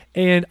Dillon,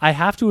 and I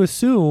have to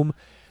assume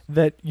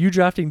that you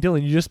drafting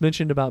Dillon, you just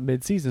mentioned about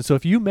mid-season. So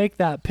if you make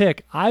that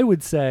pick, I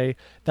would say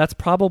that's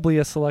probably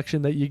a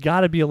selection that you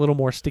got to be a little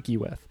more sticky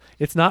with.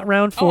 It's not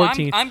round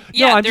 14. I'm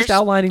just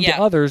outlining to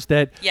others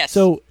that. Yes.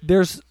 So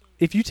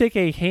if you take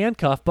a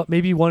handcuff, but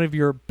maybe one of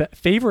your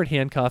favorite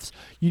handcuffs,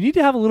 you need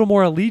to have a little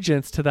more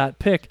allegiance to that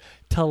pick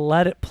to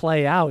let it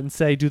play out and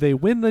say, do they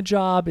win the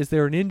job? Is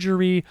there an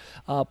injury,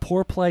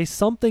 poor play,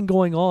 something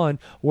going on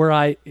where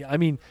I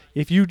mean,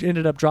 if you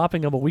ended up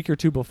dropping them a week or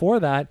two before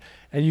that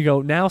and you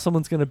go, now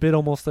someone's going to bid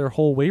almost their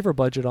whole waiver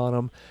budget on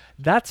them,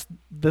 that's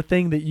the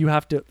thing that you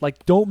have to,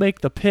 don't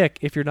make the pick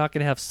if you're not going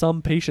to have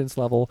some patience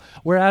level.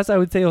 Whereas I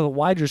would say with a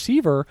wide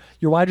receiver,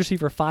 your wide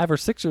receiver 5 or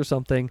 6 or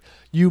something,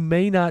 you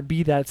may not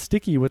be that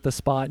sticky with the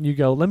spot and you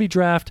go, let me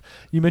draft,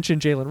 you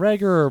mentioned Jalen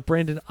Reagor or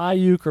Brandon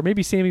Ayuk or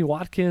maybe Sammy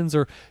Watkins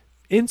or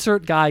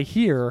insert guy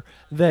here,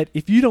 that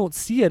if you don't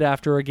see it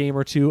after a game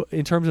or two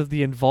in terms of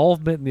the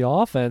involvement in the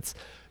offense,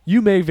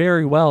 you may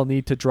very well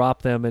need to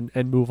drop them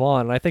and move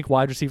on. And I think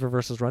wide receiver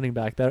versus running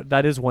back,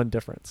 that is one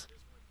difference.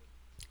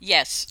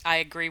 Yes, I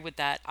agree with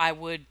that. I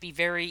would be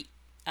very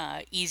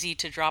easy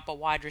to drop a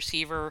wide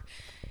receiver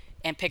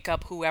and pick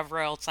up whoever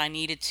else I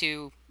needed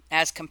to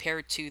as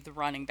compared to the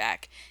running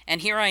back. And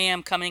here I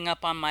am coming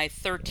up on my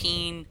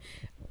 13th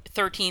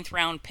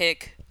round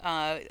pick,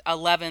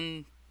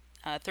 13-11,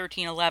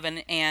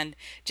 and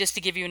just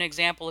to give you an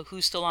example of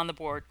who's still on the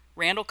board,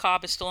 Randall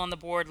Cobb is still on the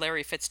board,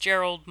 Larry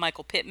Fitzgerald,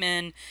 Michael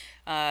Pittman,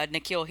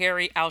 N'Keal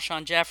Harry,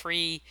 Alshon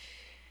Jeffrey.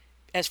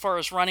 As far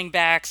as running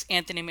backs,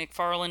 Anthony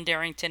McFarland,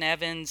 Darrington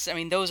Evans, I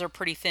mean, those are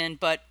pretty thin,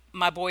 but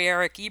my boy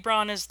Eric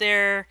Ebron is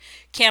there,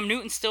 Cam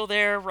Newton's still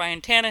there,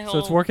 Ryan Tannehill, so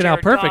it's working Jared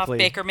out perfectly.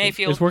 Goff, Baker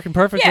Mayfield. It's working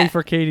perfectly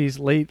for Katie's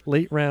late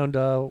round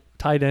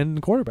tight end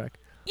and quarterback.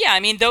 Yeah, I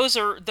mean, those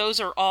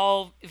are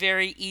all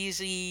very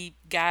easy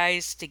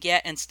guys to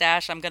get and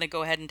stash. I'm going to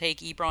go ahead and take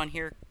Ebron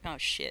here. Oh,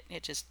 shit.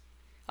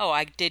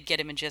 I did get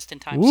him in just in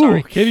time. Ooh,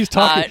 sorry. Katie's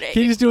talking.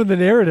 Katie's doing the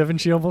narrative,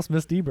 and she almost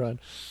missed Ebron.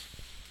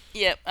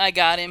 Yep, I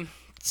got him.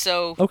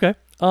 So okay.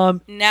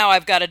 Now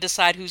I've got to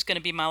decide who's going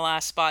to be my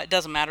last spot. It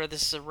doesn't matter.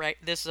 This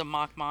is a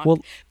mock. Well,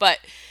 but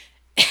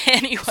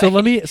anyway. So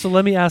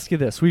let me ask you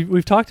this.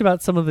 We've talked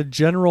about some of the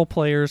general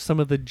players, some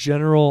of the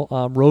general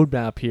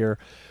roadmap here.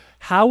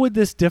 How would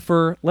this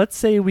differ? Let's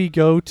say we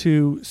go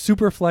to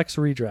Superflex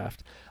redraft.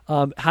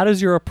 How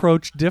does your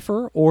approach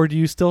differ? Or do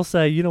you still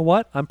say, you know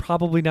what, I'm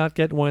probably not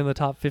getting one of the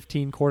top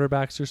 15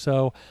 quarterbacks or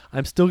so.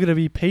 I'm still going to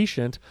be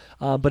patient,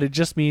 but it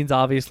just means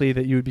obviously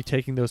that you would be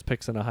taking those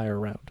picks in a higher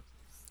round.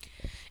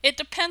 It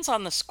depends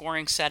on the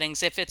scoring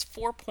settings. If it's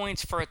 4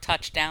 points for a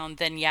touchdown,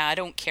 then yeah, I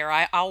don't care.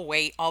 I'll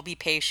wait. I'll be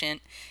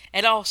patient.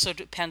 It also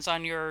depends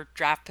on your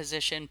draft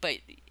position. But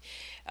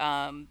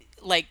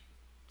like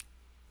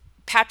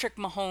Patrick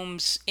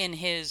Mahomes in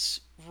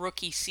his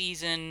rookie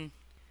season,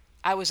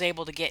 I was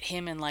able to get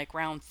him in like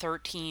round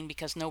 13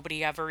 because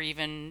nobody ever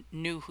even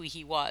knew who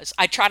he was.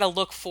 I try to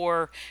look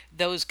for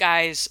those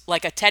guys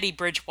like a Teddy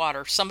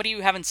Bridgewater, somebody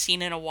you haven't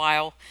seen in a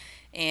while,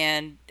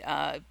 and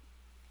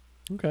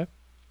Okay.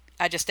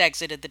 I just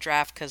exited the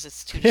draft because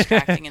it's too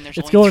distracting and there's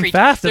It's only going three.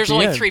 fast at There's the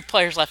only end. 3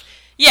 players left.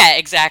 Yeah,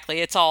 exactly.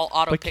 It's all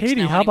auto But picks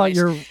Katie, now how about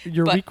anyways.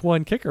 your But- week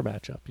 1 kicker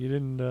matchup? You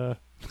didn't.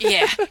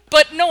 Yeah,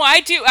 but no, I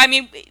do. I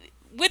mean,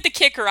 with the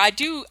kicker, I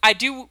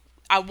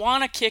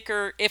want a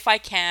kicker if I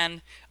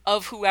can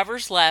of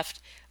whoever's left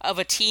of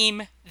a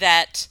team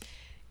that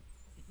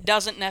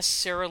doesn't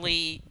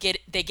necessarily get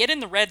in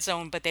the red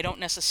zone, but they don't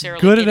necessarily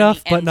Good get enough,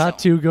 in the but end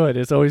not zone. too good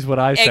is always what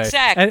I say.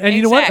 Exactly, And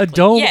you know what?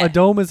 exactly, yeah. A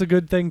dome is a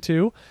good thing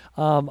too.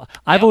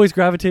 I've always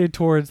gravitated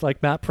towards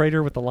like Matt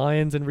Prater with the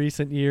Lions in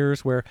recent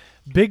years, where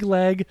big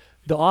leg,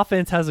 the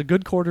offense has a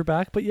good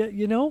quarterback, but yet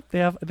they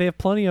have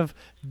plenty of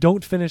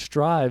don't finish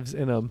drives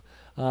in them.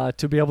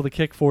 To be able to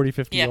kick 40,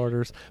 50 Yeah.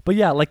 yarders. But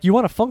yeah, like you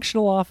want a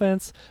functional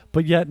offense,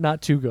 but yet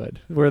not too good,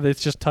 where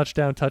it's just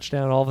touchdown.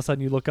 All of a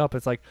sudden you look up,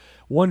 it's like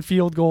 1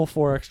 field goal,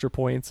 4 extra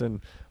points,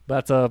 and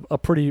that's a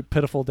pretty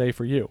pitiful day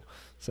for you.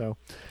 So,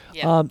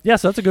 Yeah.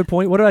 so that's a good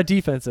point. What about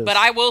defenses? But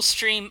I'll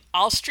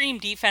stream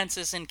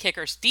defenses and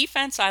kickers.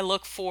 Defense, I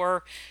look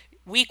for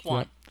week 1.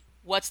 Yep.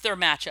 What's their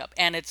matchup?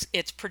 And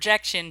it's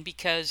projection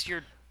because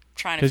you're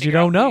trying to because you figure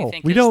don't out who you know.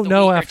 think We is don't the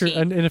know weaker after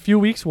team. in a few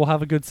weeks we'll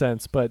have a good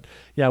sense. But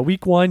yeah,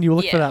 week 1 you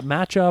look for Yeah. that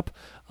matchup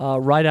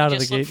right out of the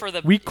Just look gate. for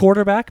the- Weak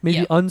quarterback, maybe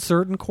Yep.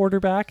 uncertain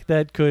quarterback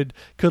that could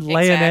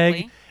lay an egg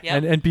Exactly.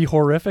 Yep. and be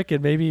horrific,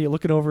 and maybe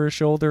looking over his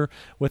shoulder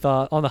with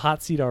on the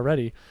hot seat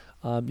already.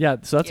 So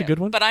that's a Yeah, good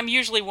one. But I'm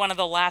usually one of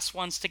the last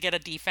ones to get a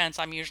defense.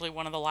 I'm usually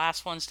one of the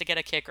last ones to get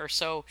a kicker.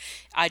 So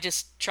I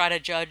just try to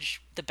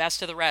judge the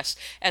best of the rest.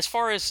 As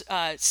far as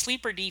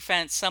sleeper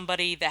defense,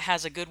 somebody that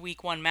has a good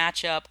week 1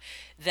 matchup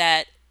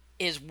that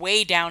is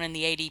way down in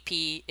the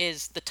ADP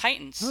is the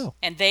Titans. Oh.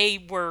 And they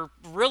were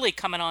really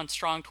coming on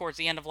strong towards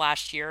the end of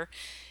last year.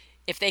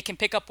 If they can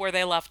pick up where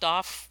they left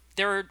off,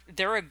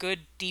 they're a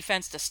good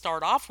defense to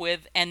start off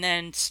with, and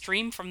then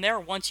stream from there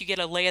once you get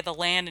a lay of the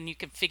land and you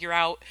can figure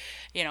out,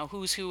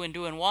 who's who and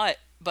doing what.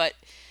 But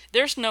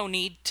there's no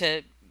need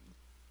to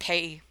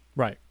pay,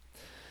 Right.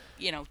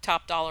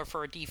 top dollar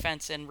for a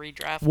defense in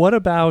redraft. What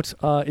about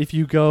if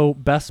you go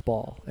best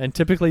ball? And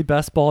typically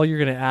best ball, you're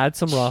going to add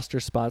some roster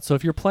spots. So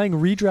if you're playing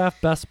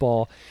redraft best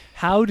ball,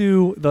 how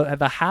do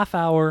the half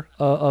hour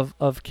of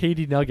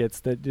KD Nuggets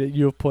that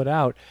you have put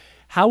out,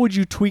 how would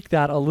you tweak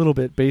that a little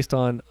bit based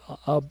on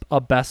a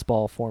best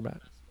ball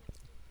format?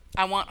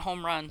 I want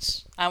home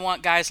runs. I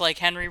want guys like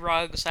Henry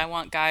Ruggs. I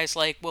want guys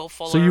like Will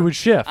Fuller. So you would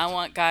shift. I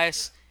want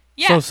guys.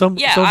 Yeah. So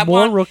I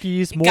more want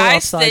rookies, more guys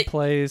upside that-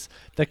 plays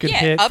that could Yeah,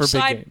 hit for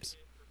upside- big games.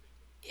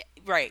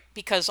 Right,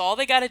 because all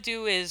they got to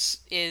do is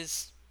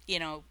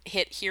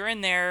hit here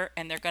and there,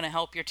 and they're going to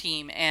help your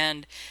team.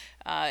 And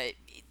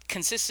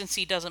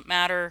consistency doesn't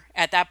matter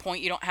at that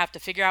point. You don't have to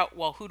figure out,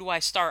 well, who do I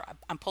start?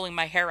 I'm pulling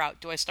my hair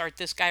out. Do I start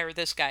this guy or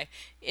this guy?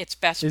 It's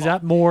best. Is ball.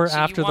 that more So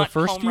you after the want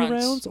first home few runs.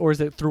 rounds, or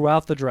is it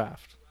throughout the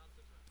draft?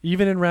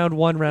 Even in round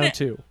 1, round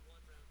 2?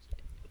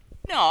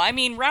 No, I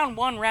mean round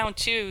 1, round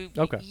 2.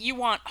 Okay. You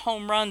want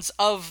home runs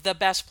of the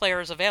best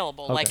players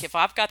available. Okay. Like if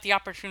I've got the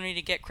opportunity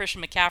to get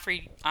Christian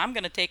McCaffrey, I'm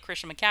going to take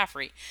Christian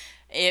McCaffrey.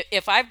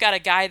 If I've got a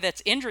guy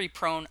that's injury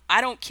prone,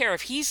 I don't care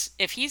if he's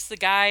the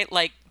guy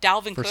like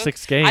Dalvin For Cook.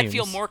 6 I'd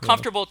feel games, more yeah.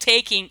 comfortable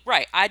taking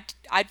right.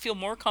 I'd feel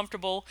more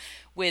comfortable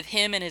with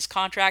him and his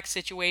contract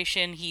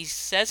situation. He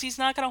says he's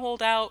not going to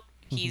hold out.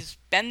 He's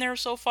been there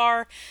so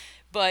far,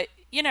 but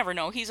you never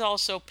know. He's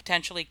also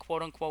potentially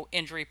quote unquote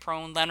injury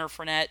prone. Leonard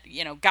Fournette,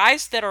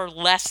 guys that are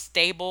less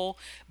stable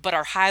but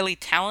are highly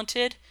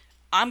talented.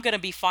 I'm going to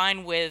be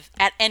fine with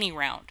at any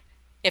round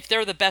if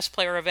they're the best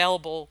player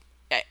available.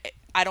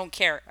 I don't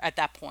care at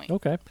that point.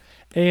 Okay.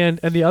 And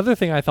the other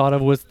thing I thought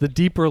of was the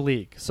deeper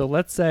league. So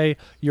let's say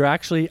you're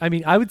actually,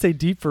 I would say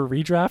deep for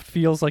redraft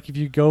feels like if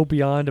you go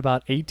beyond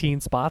about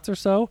 18 spots or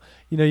so,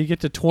 you get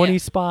to 20 Yeah.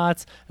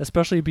 spots,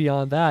 especially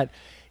beyond that.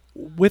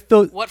 With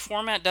those, What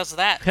format does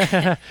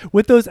that?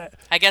 with those,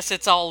 I guess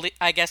it's all.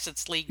 I guess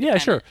it's league. yeah,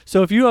 dependent. sure.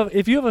 So if you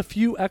have a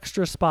few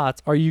extra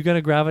spots, are you going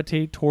to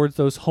gravitate towards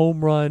those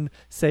home run,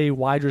 say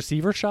wide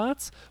receiver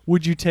shots?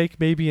 Would you take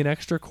maybe an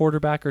extra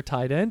quarterback or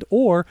tight end,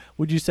 or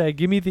would you say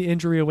give me the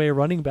injury away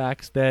running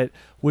backs that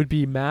would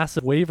be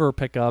massive waiver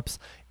pickups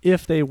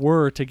if they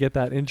were to get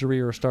that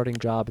injury or starting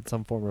job in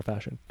some form or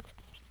fashion?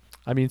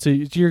 So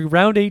you're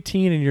round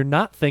 18 and you're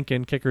not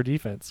thinking kicker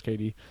defense,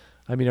 Katie.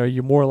 Are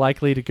you more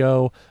likely to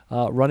go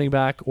running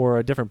back or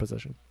a different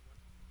position?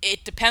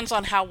 It depends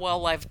on how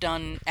well I've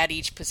done at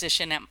each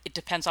position. It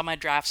depends on my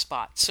draft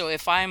spot. So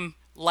if I'm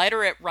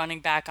lighter at running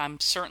back, I'm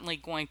certainly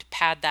going to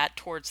pad that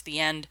towards the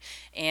end.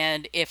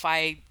 And if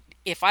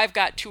I've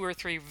got 2 or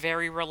 3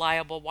 very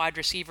reliable wide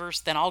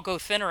receivers, then I'll go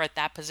thinner at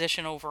that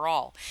position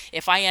overall.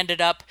 If I ended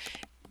up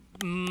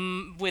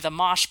with a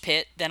mosh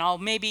pit, then I'll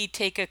maybe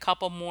take a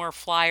couple more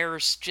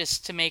flyers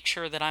just to make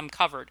sure that I'm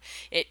covered.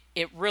 It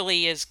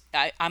really is.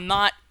 I'm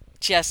not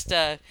just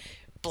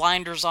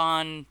blinders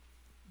on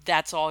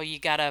that's all you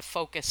got to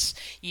focus.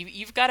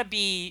 You've got to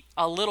be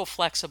a little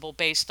flexible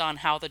based on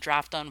how the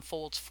draft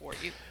unfolds for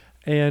you.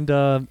 And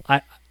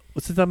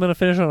since I'm going to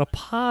finish on a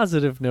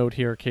positive note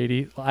here,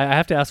 Katie, I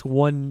have to ask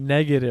one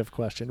negative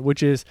question,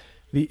 which is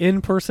the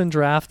in-person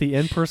draft, the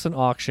in-person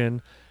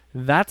auction.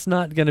 That's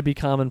not going to be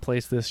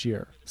commonplace this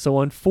year. So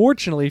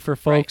unfortunately for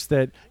folks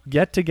that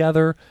get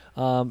together,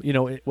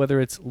 whether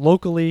it's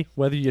locally,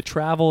 whether you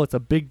travel, it's a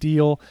big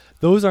deal.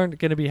 Those aren't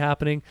going to be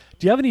happening.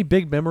 Do you have any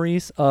big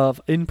memories of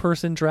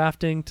in-person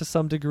drafting to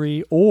some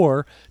degree,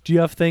 or do you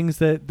have things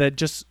that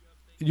just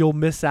you'll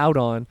miss out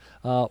on,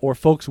 or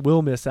folks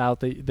will miss out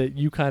that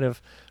you kind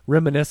of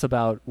reminisce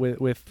about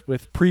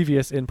with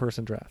previous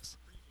in-person drafts?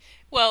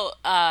 Well,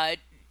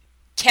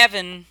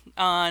 Kevin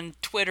on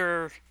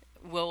Twitter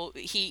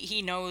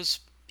he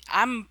knows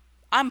I'm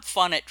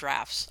fun at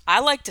drafts. I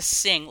like to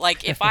sing.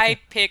 Like if I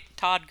pick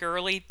Todd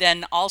Gurley,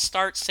 then I'll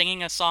start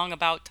singing a song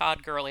about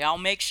Todd Gurley. I'll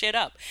make shit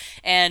up,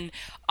 and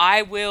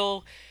I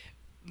will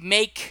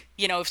make,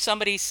 if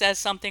somebody says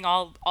something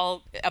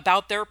I'll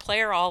about their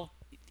player, I'll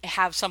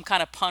have some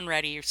kind of pun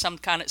ready or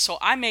so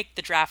I make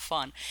the draft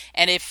fun.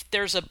 And if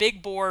there's a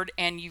big board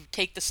and you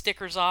take the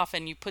stickers off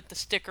and you put the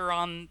sticker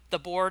on the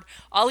board,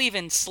 I'll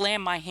even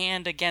slam my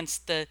hand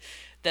against the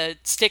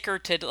sticker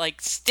to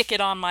like stick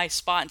it on my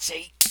spot and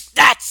say,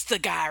 that's the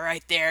guy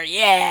right there.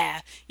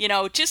 Yeah.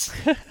 Just,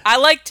 I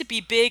like to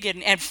be big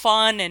and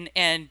fun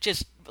and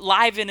just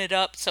liven it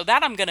up. So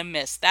that I'm going to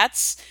miss.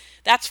 That's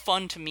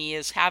fun to me,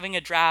 is having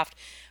a draft,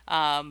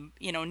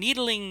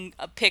 needling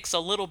picks a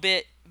little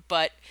bit,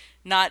 but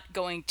not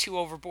going too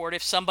overboard.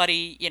 If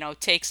somebody,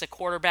 takes a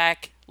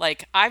quarterback,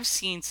 like I've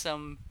seen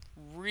some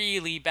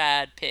really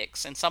bad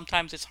picks, and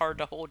sometimes it's hard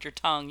to hold your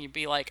tongue. You'd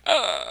be like,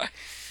 oh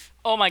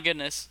my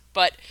goodness.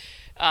 But,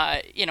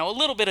 a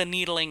little bit of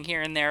needling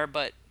here and there,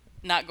 but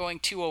not going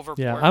too overboard.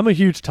 Yeah, I'm a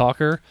huge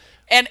talker.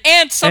 And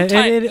sometimes,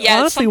 and it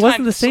honestly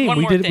wasn't the same.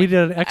 We did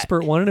an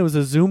expert one, and it was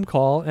a Zoom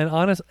call,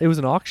 and it was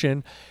an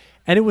auction.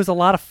 And it was a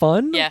lot of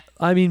fun. Yeah.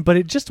 I mean, but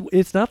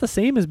it's not the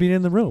same as being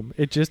in the room.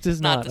 It just is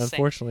not,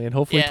 unfortunately. And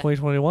hopefully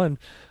 2021,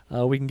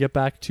 we can get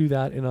back to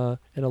that in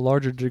a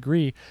larger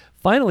degree.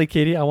 Finally,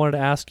 Katie, I wanted to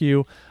ask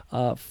you,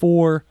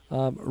 for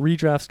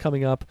redrafts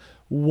coming up,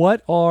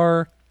 what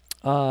are,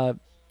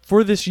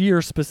 for this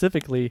year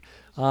specifically,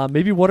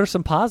 maybe what are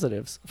some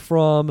positives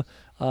from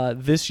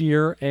this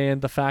year,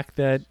 and the fact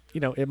that,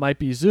 it might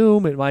be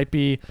Zoom, it might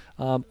be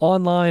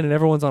online and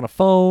everyone's on a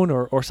phone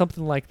or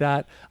something like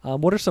that.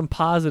 What are some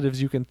positives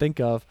you can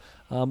think of,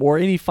 or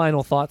any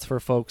final thoughts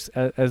for folks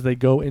as they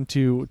go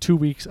into 2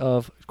 weeks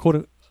of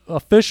quote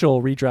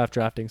official redraft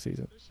drafting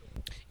season?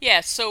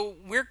 Yeah, so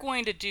we're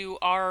going to do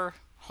our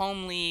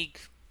home league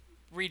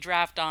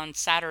redraft on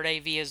Saturday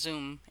via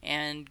Zoom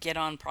and get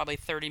on probably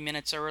 30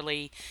 minutes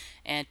early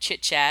and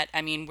chit chat.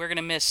 I mean, we're going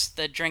to miss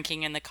the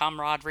drinking and the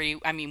camaraderie.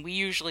 I mean, we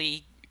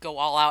usually go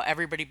all out.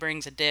 Everybody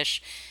brings a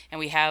dish and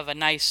we have a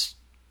nice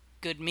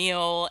good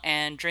meal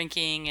and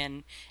drinking,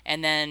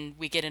 and then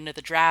we get into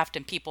the draft,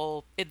 and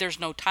there's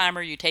no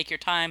timer. You take your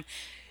time.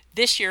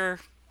 This year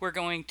we're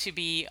going to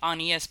be on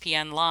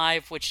ESPN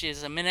Live, which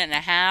is a minute and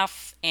a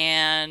half,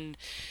 and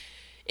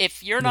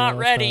if you're not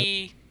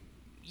ready,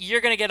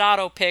 you're going to get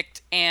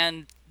auto-picked,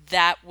 and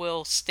that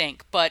will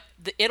stink. But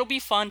it'll be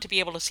fun to be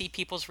able to see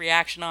people's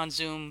reaction on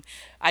Zoom.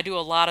 I do a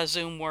lot of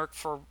Zoom work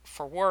for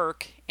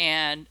work,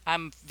 and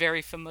I'm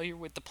very familiar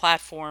with the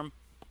platform.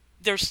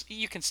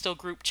 You can still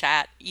group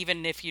chat,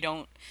 even if you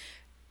don't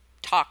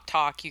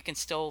talk. You can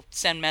still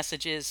send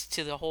messages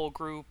to the whole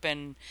group,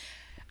 and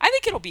I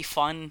think it'll be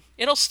fun.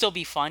 It'll still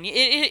be fun.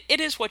 It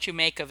is what you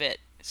make of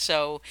it.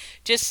 So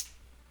just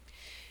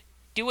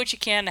do what you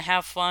can to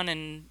have fun,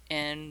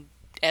 and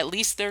at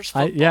least there's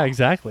football. Yeah,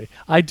 exactly.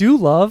 I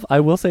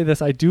will say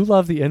this, I do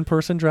love the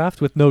in-person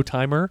draft with no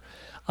timer.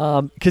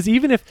 Because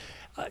even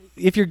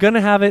if you're going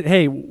to have it,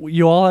 hey,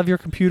 you all have your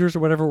computers or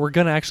whatever, we're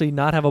going to actually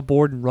not have a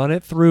board and run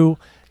it through,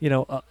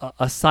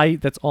 a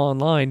site that's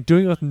online,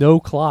 doing it with no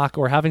clock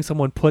or having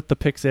someone put the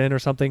picks in or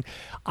something.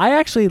 I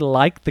actually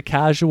like the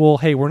casual,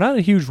 hey, we're not in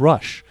a huge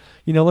rush.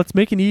 Let's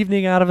make an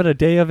evening out of it, a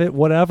day of it,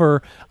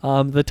 whatever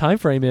the time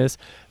frame is,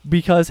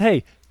 because,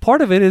 hey,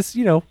 part of it is,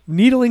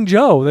 needling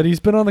Joe that he's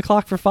been on the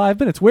clock for 5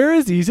 minutes. Where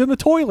is he? He's in the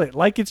toilet.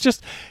 Like, it's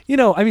just,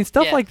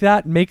 stuff like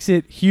that makes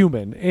it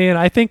human. And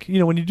I think,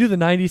 when you do the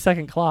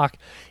 90-second clock,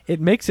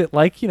 it makes it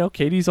like,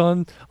 Katie's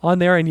on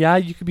there, and yeah,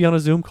 you could be on a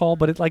Zoom call,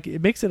 but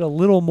it makes it a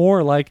little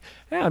more like,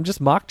 yeah, I'm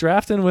just mock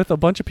drafting with a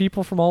bunch of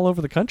people from all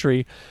over the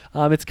country.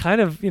 It's kind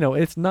of,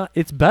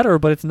 it's better,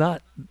 but it's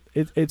not.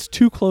 It's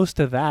too close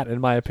to that,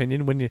 in my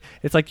opinion.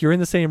 It's like you're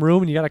in the same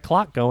room and you got a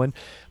clock going.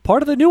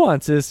 Part of the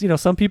nuance is,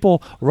 some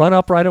people run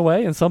up right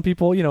away, and some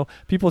people,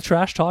 people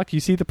trash talk. You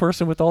see the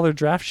person with all their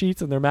draft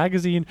sheets and their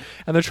magazine,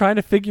 and they're trying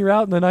to figure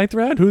out in the 9th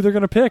round who they're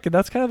going to pick, and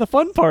that's kind of the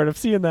fun part of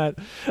seeing that.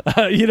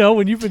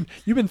 When you've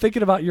been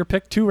thinking about your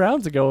pick 2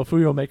 rounds ago of who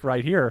you'll make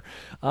right here,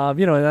 and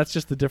that's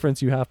just the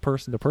difference you have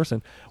person to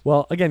person.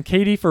 Well, again,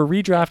 Katie for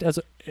redraft, as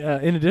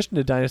in addition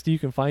to Dynasty, you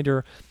can find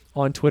her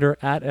on Twitter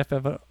at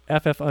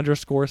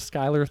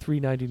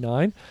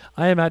FF_Skyler399.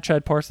 I am at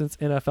Chad Parsons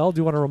NFL.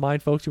 Do want to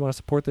remind folks you want to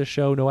support this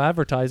show, no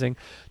advertising,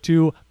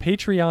 to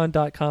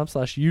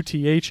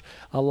patreon.com/UTH.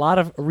 A lot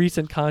of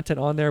recent content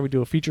on there. We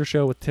do a feature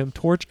show with Tim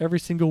Torch every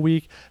single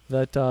week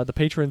that the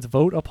patrons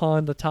vote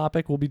upon the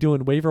topic. We'll be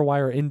doing waiver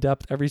wire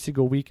in-depth every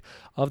single week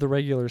of the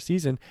regular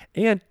season.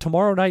 And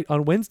tomorrow night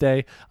on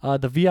Wednesday,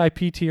 the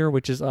VIP tier,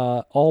 which is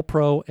all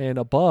pro and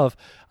above,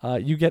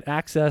 you get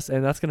access,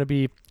 and that's going to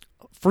be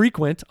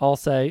frequent, I'll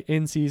say,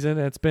 in season.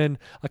 And it's been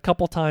a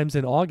couple times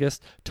in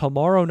August.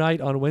 Tomorrow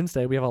night on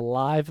Wednesday, we have a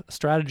live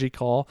strategy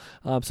call.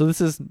 So this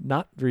is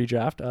not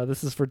redraft.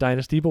 This is for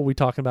Dynasty, but we're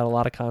talking about a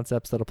lot of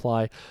concepts that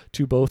apply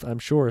to both, I'm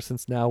sure,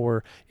 since now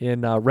we're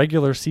in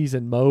regular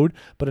season mode.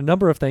 But a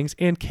number of things.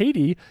 And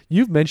Katie,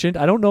 you've mentioned,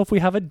 I don't know if we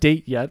have a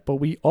date yet, but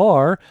we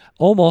are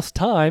almost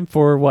time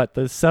for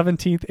the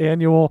 17th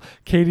annual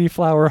Katie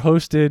Flower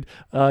hosted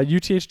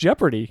UTH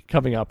Jeopardy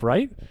coming up,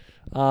 right?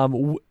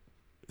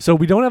 So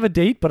we don't have a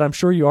date, but I'm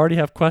sure you already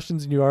have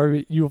questions, and you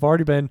have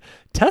already been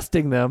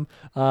testing them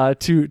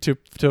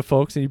to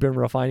folks, and you've been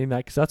refining that,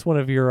 because that's one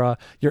of your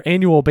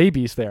annual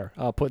babies there,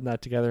 putting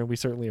that together, and we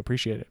certainly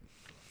appreciate it.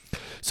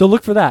 So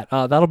look for that.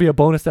 That'll be a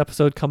bonus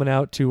episode coming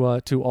out to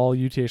all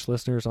UTH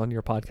listeners on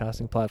your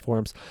podcasting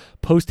platforms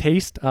post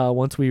haste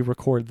once we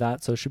record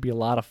that. So it should be a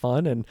lot of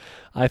fun. And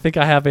I think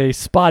I have a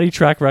spotty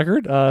track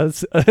record.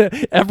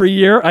 Every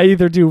year I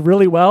either do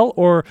really well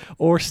or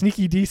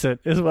sneaky decent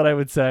is what I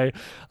would say.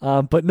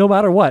 But no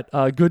matter what,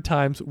 good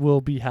times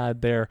will be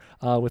had there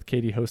with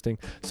Katie hosting.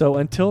 So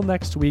until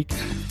next week,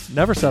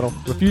 never settle,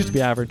 refuse to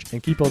be average,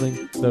 and keep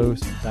building those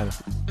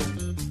dynasties.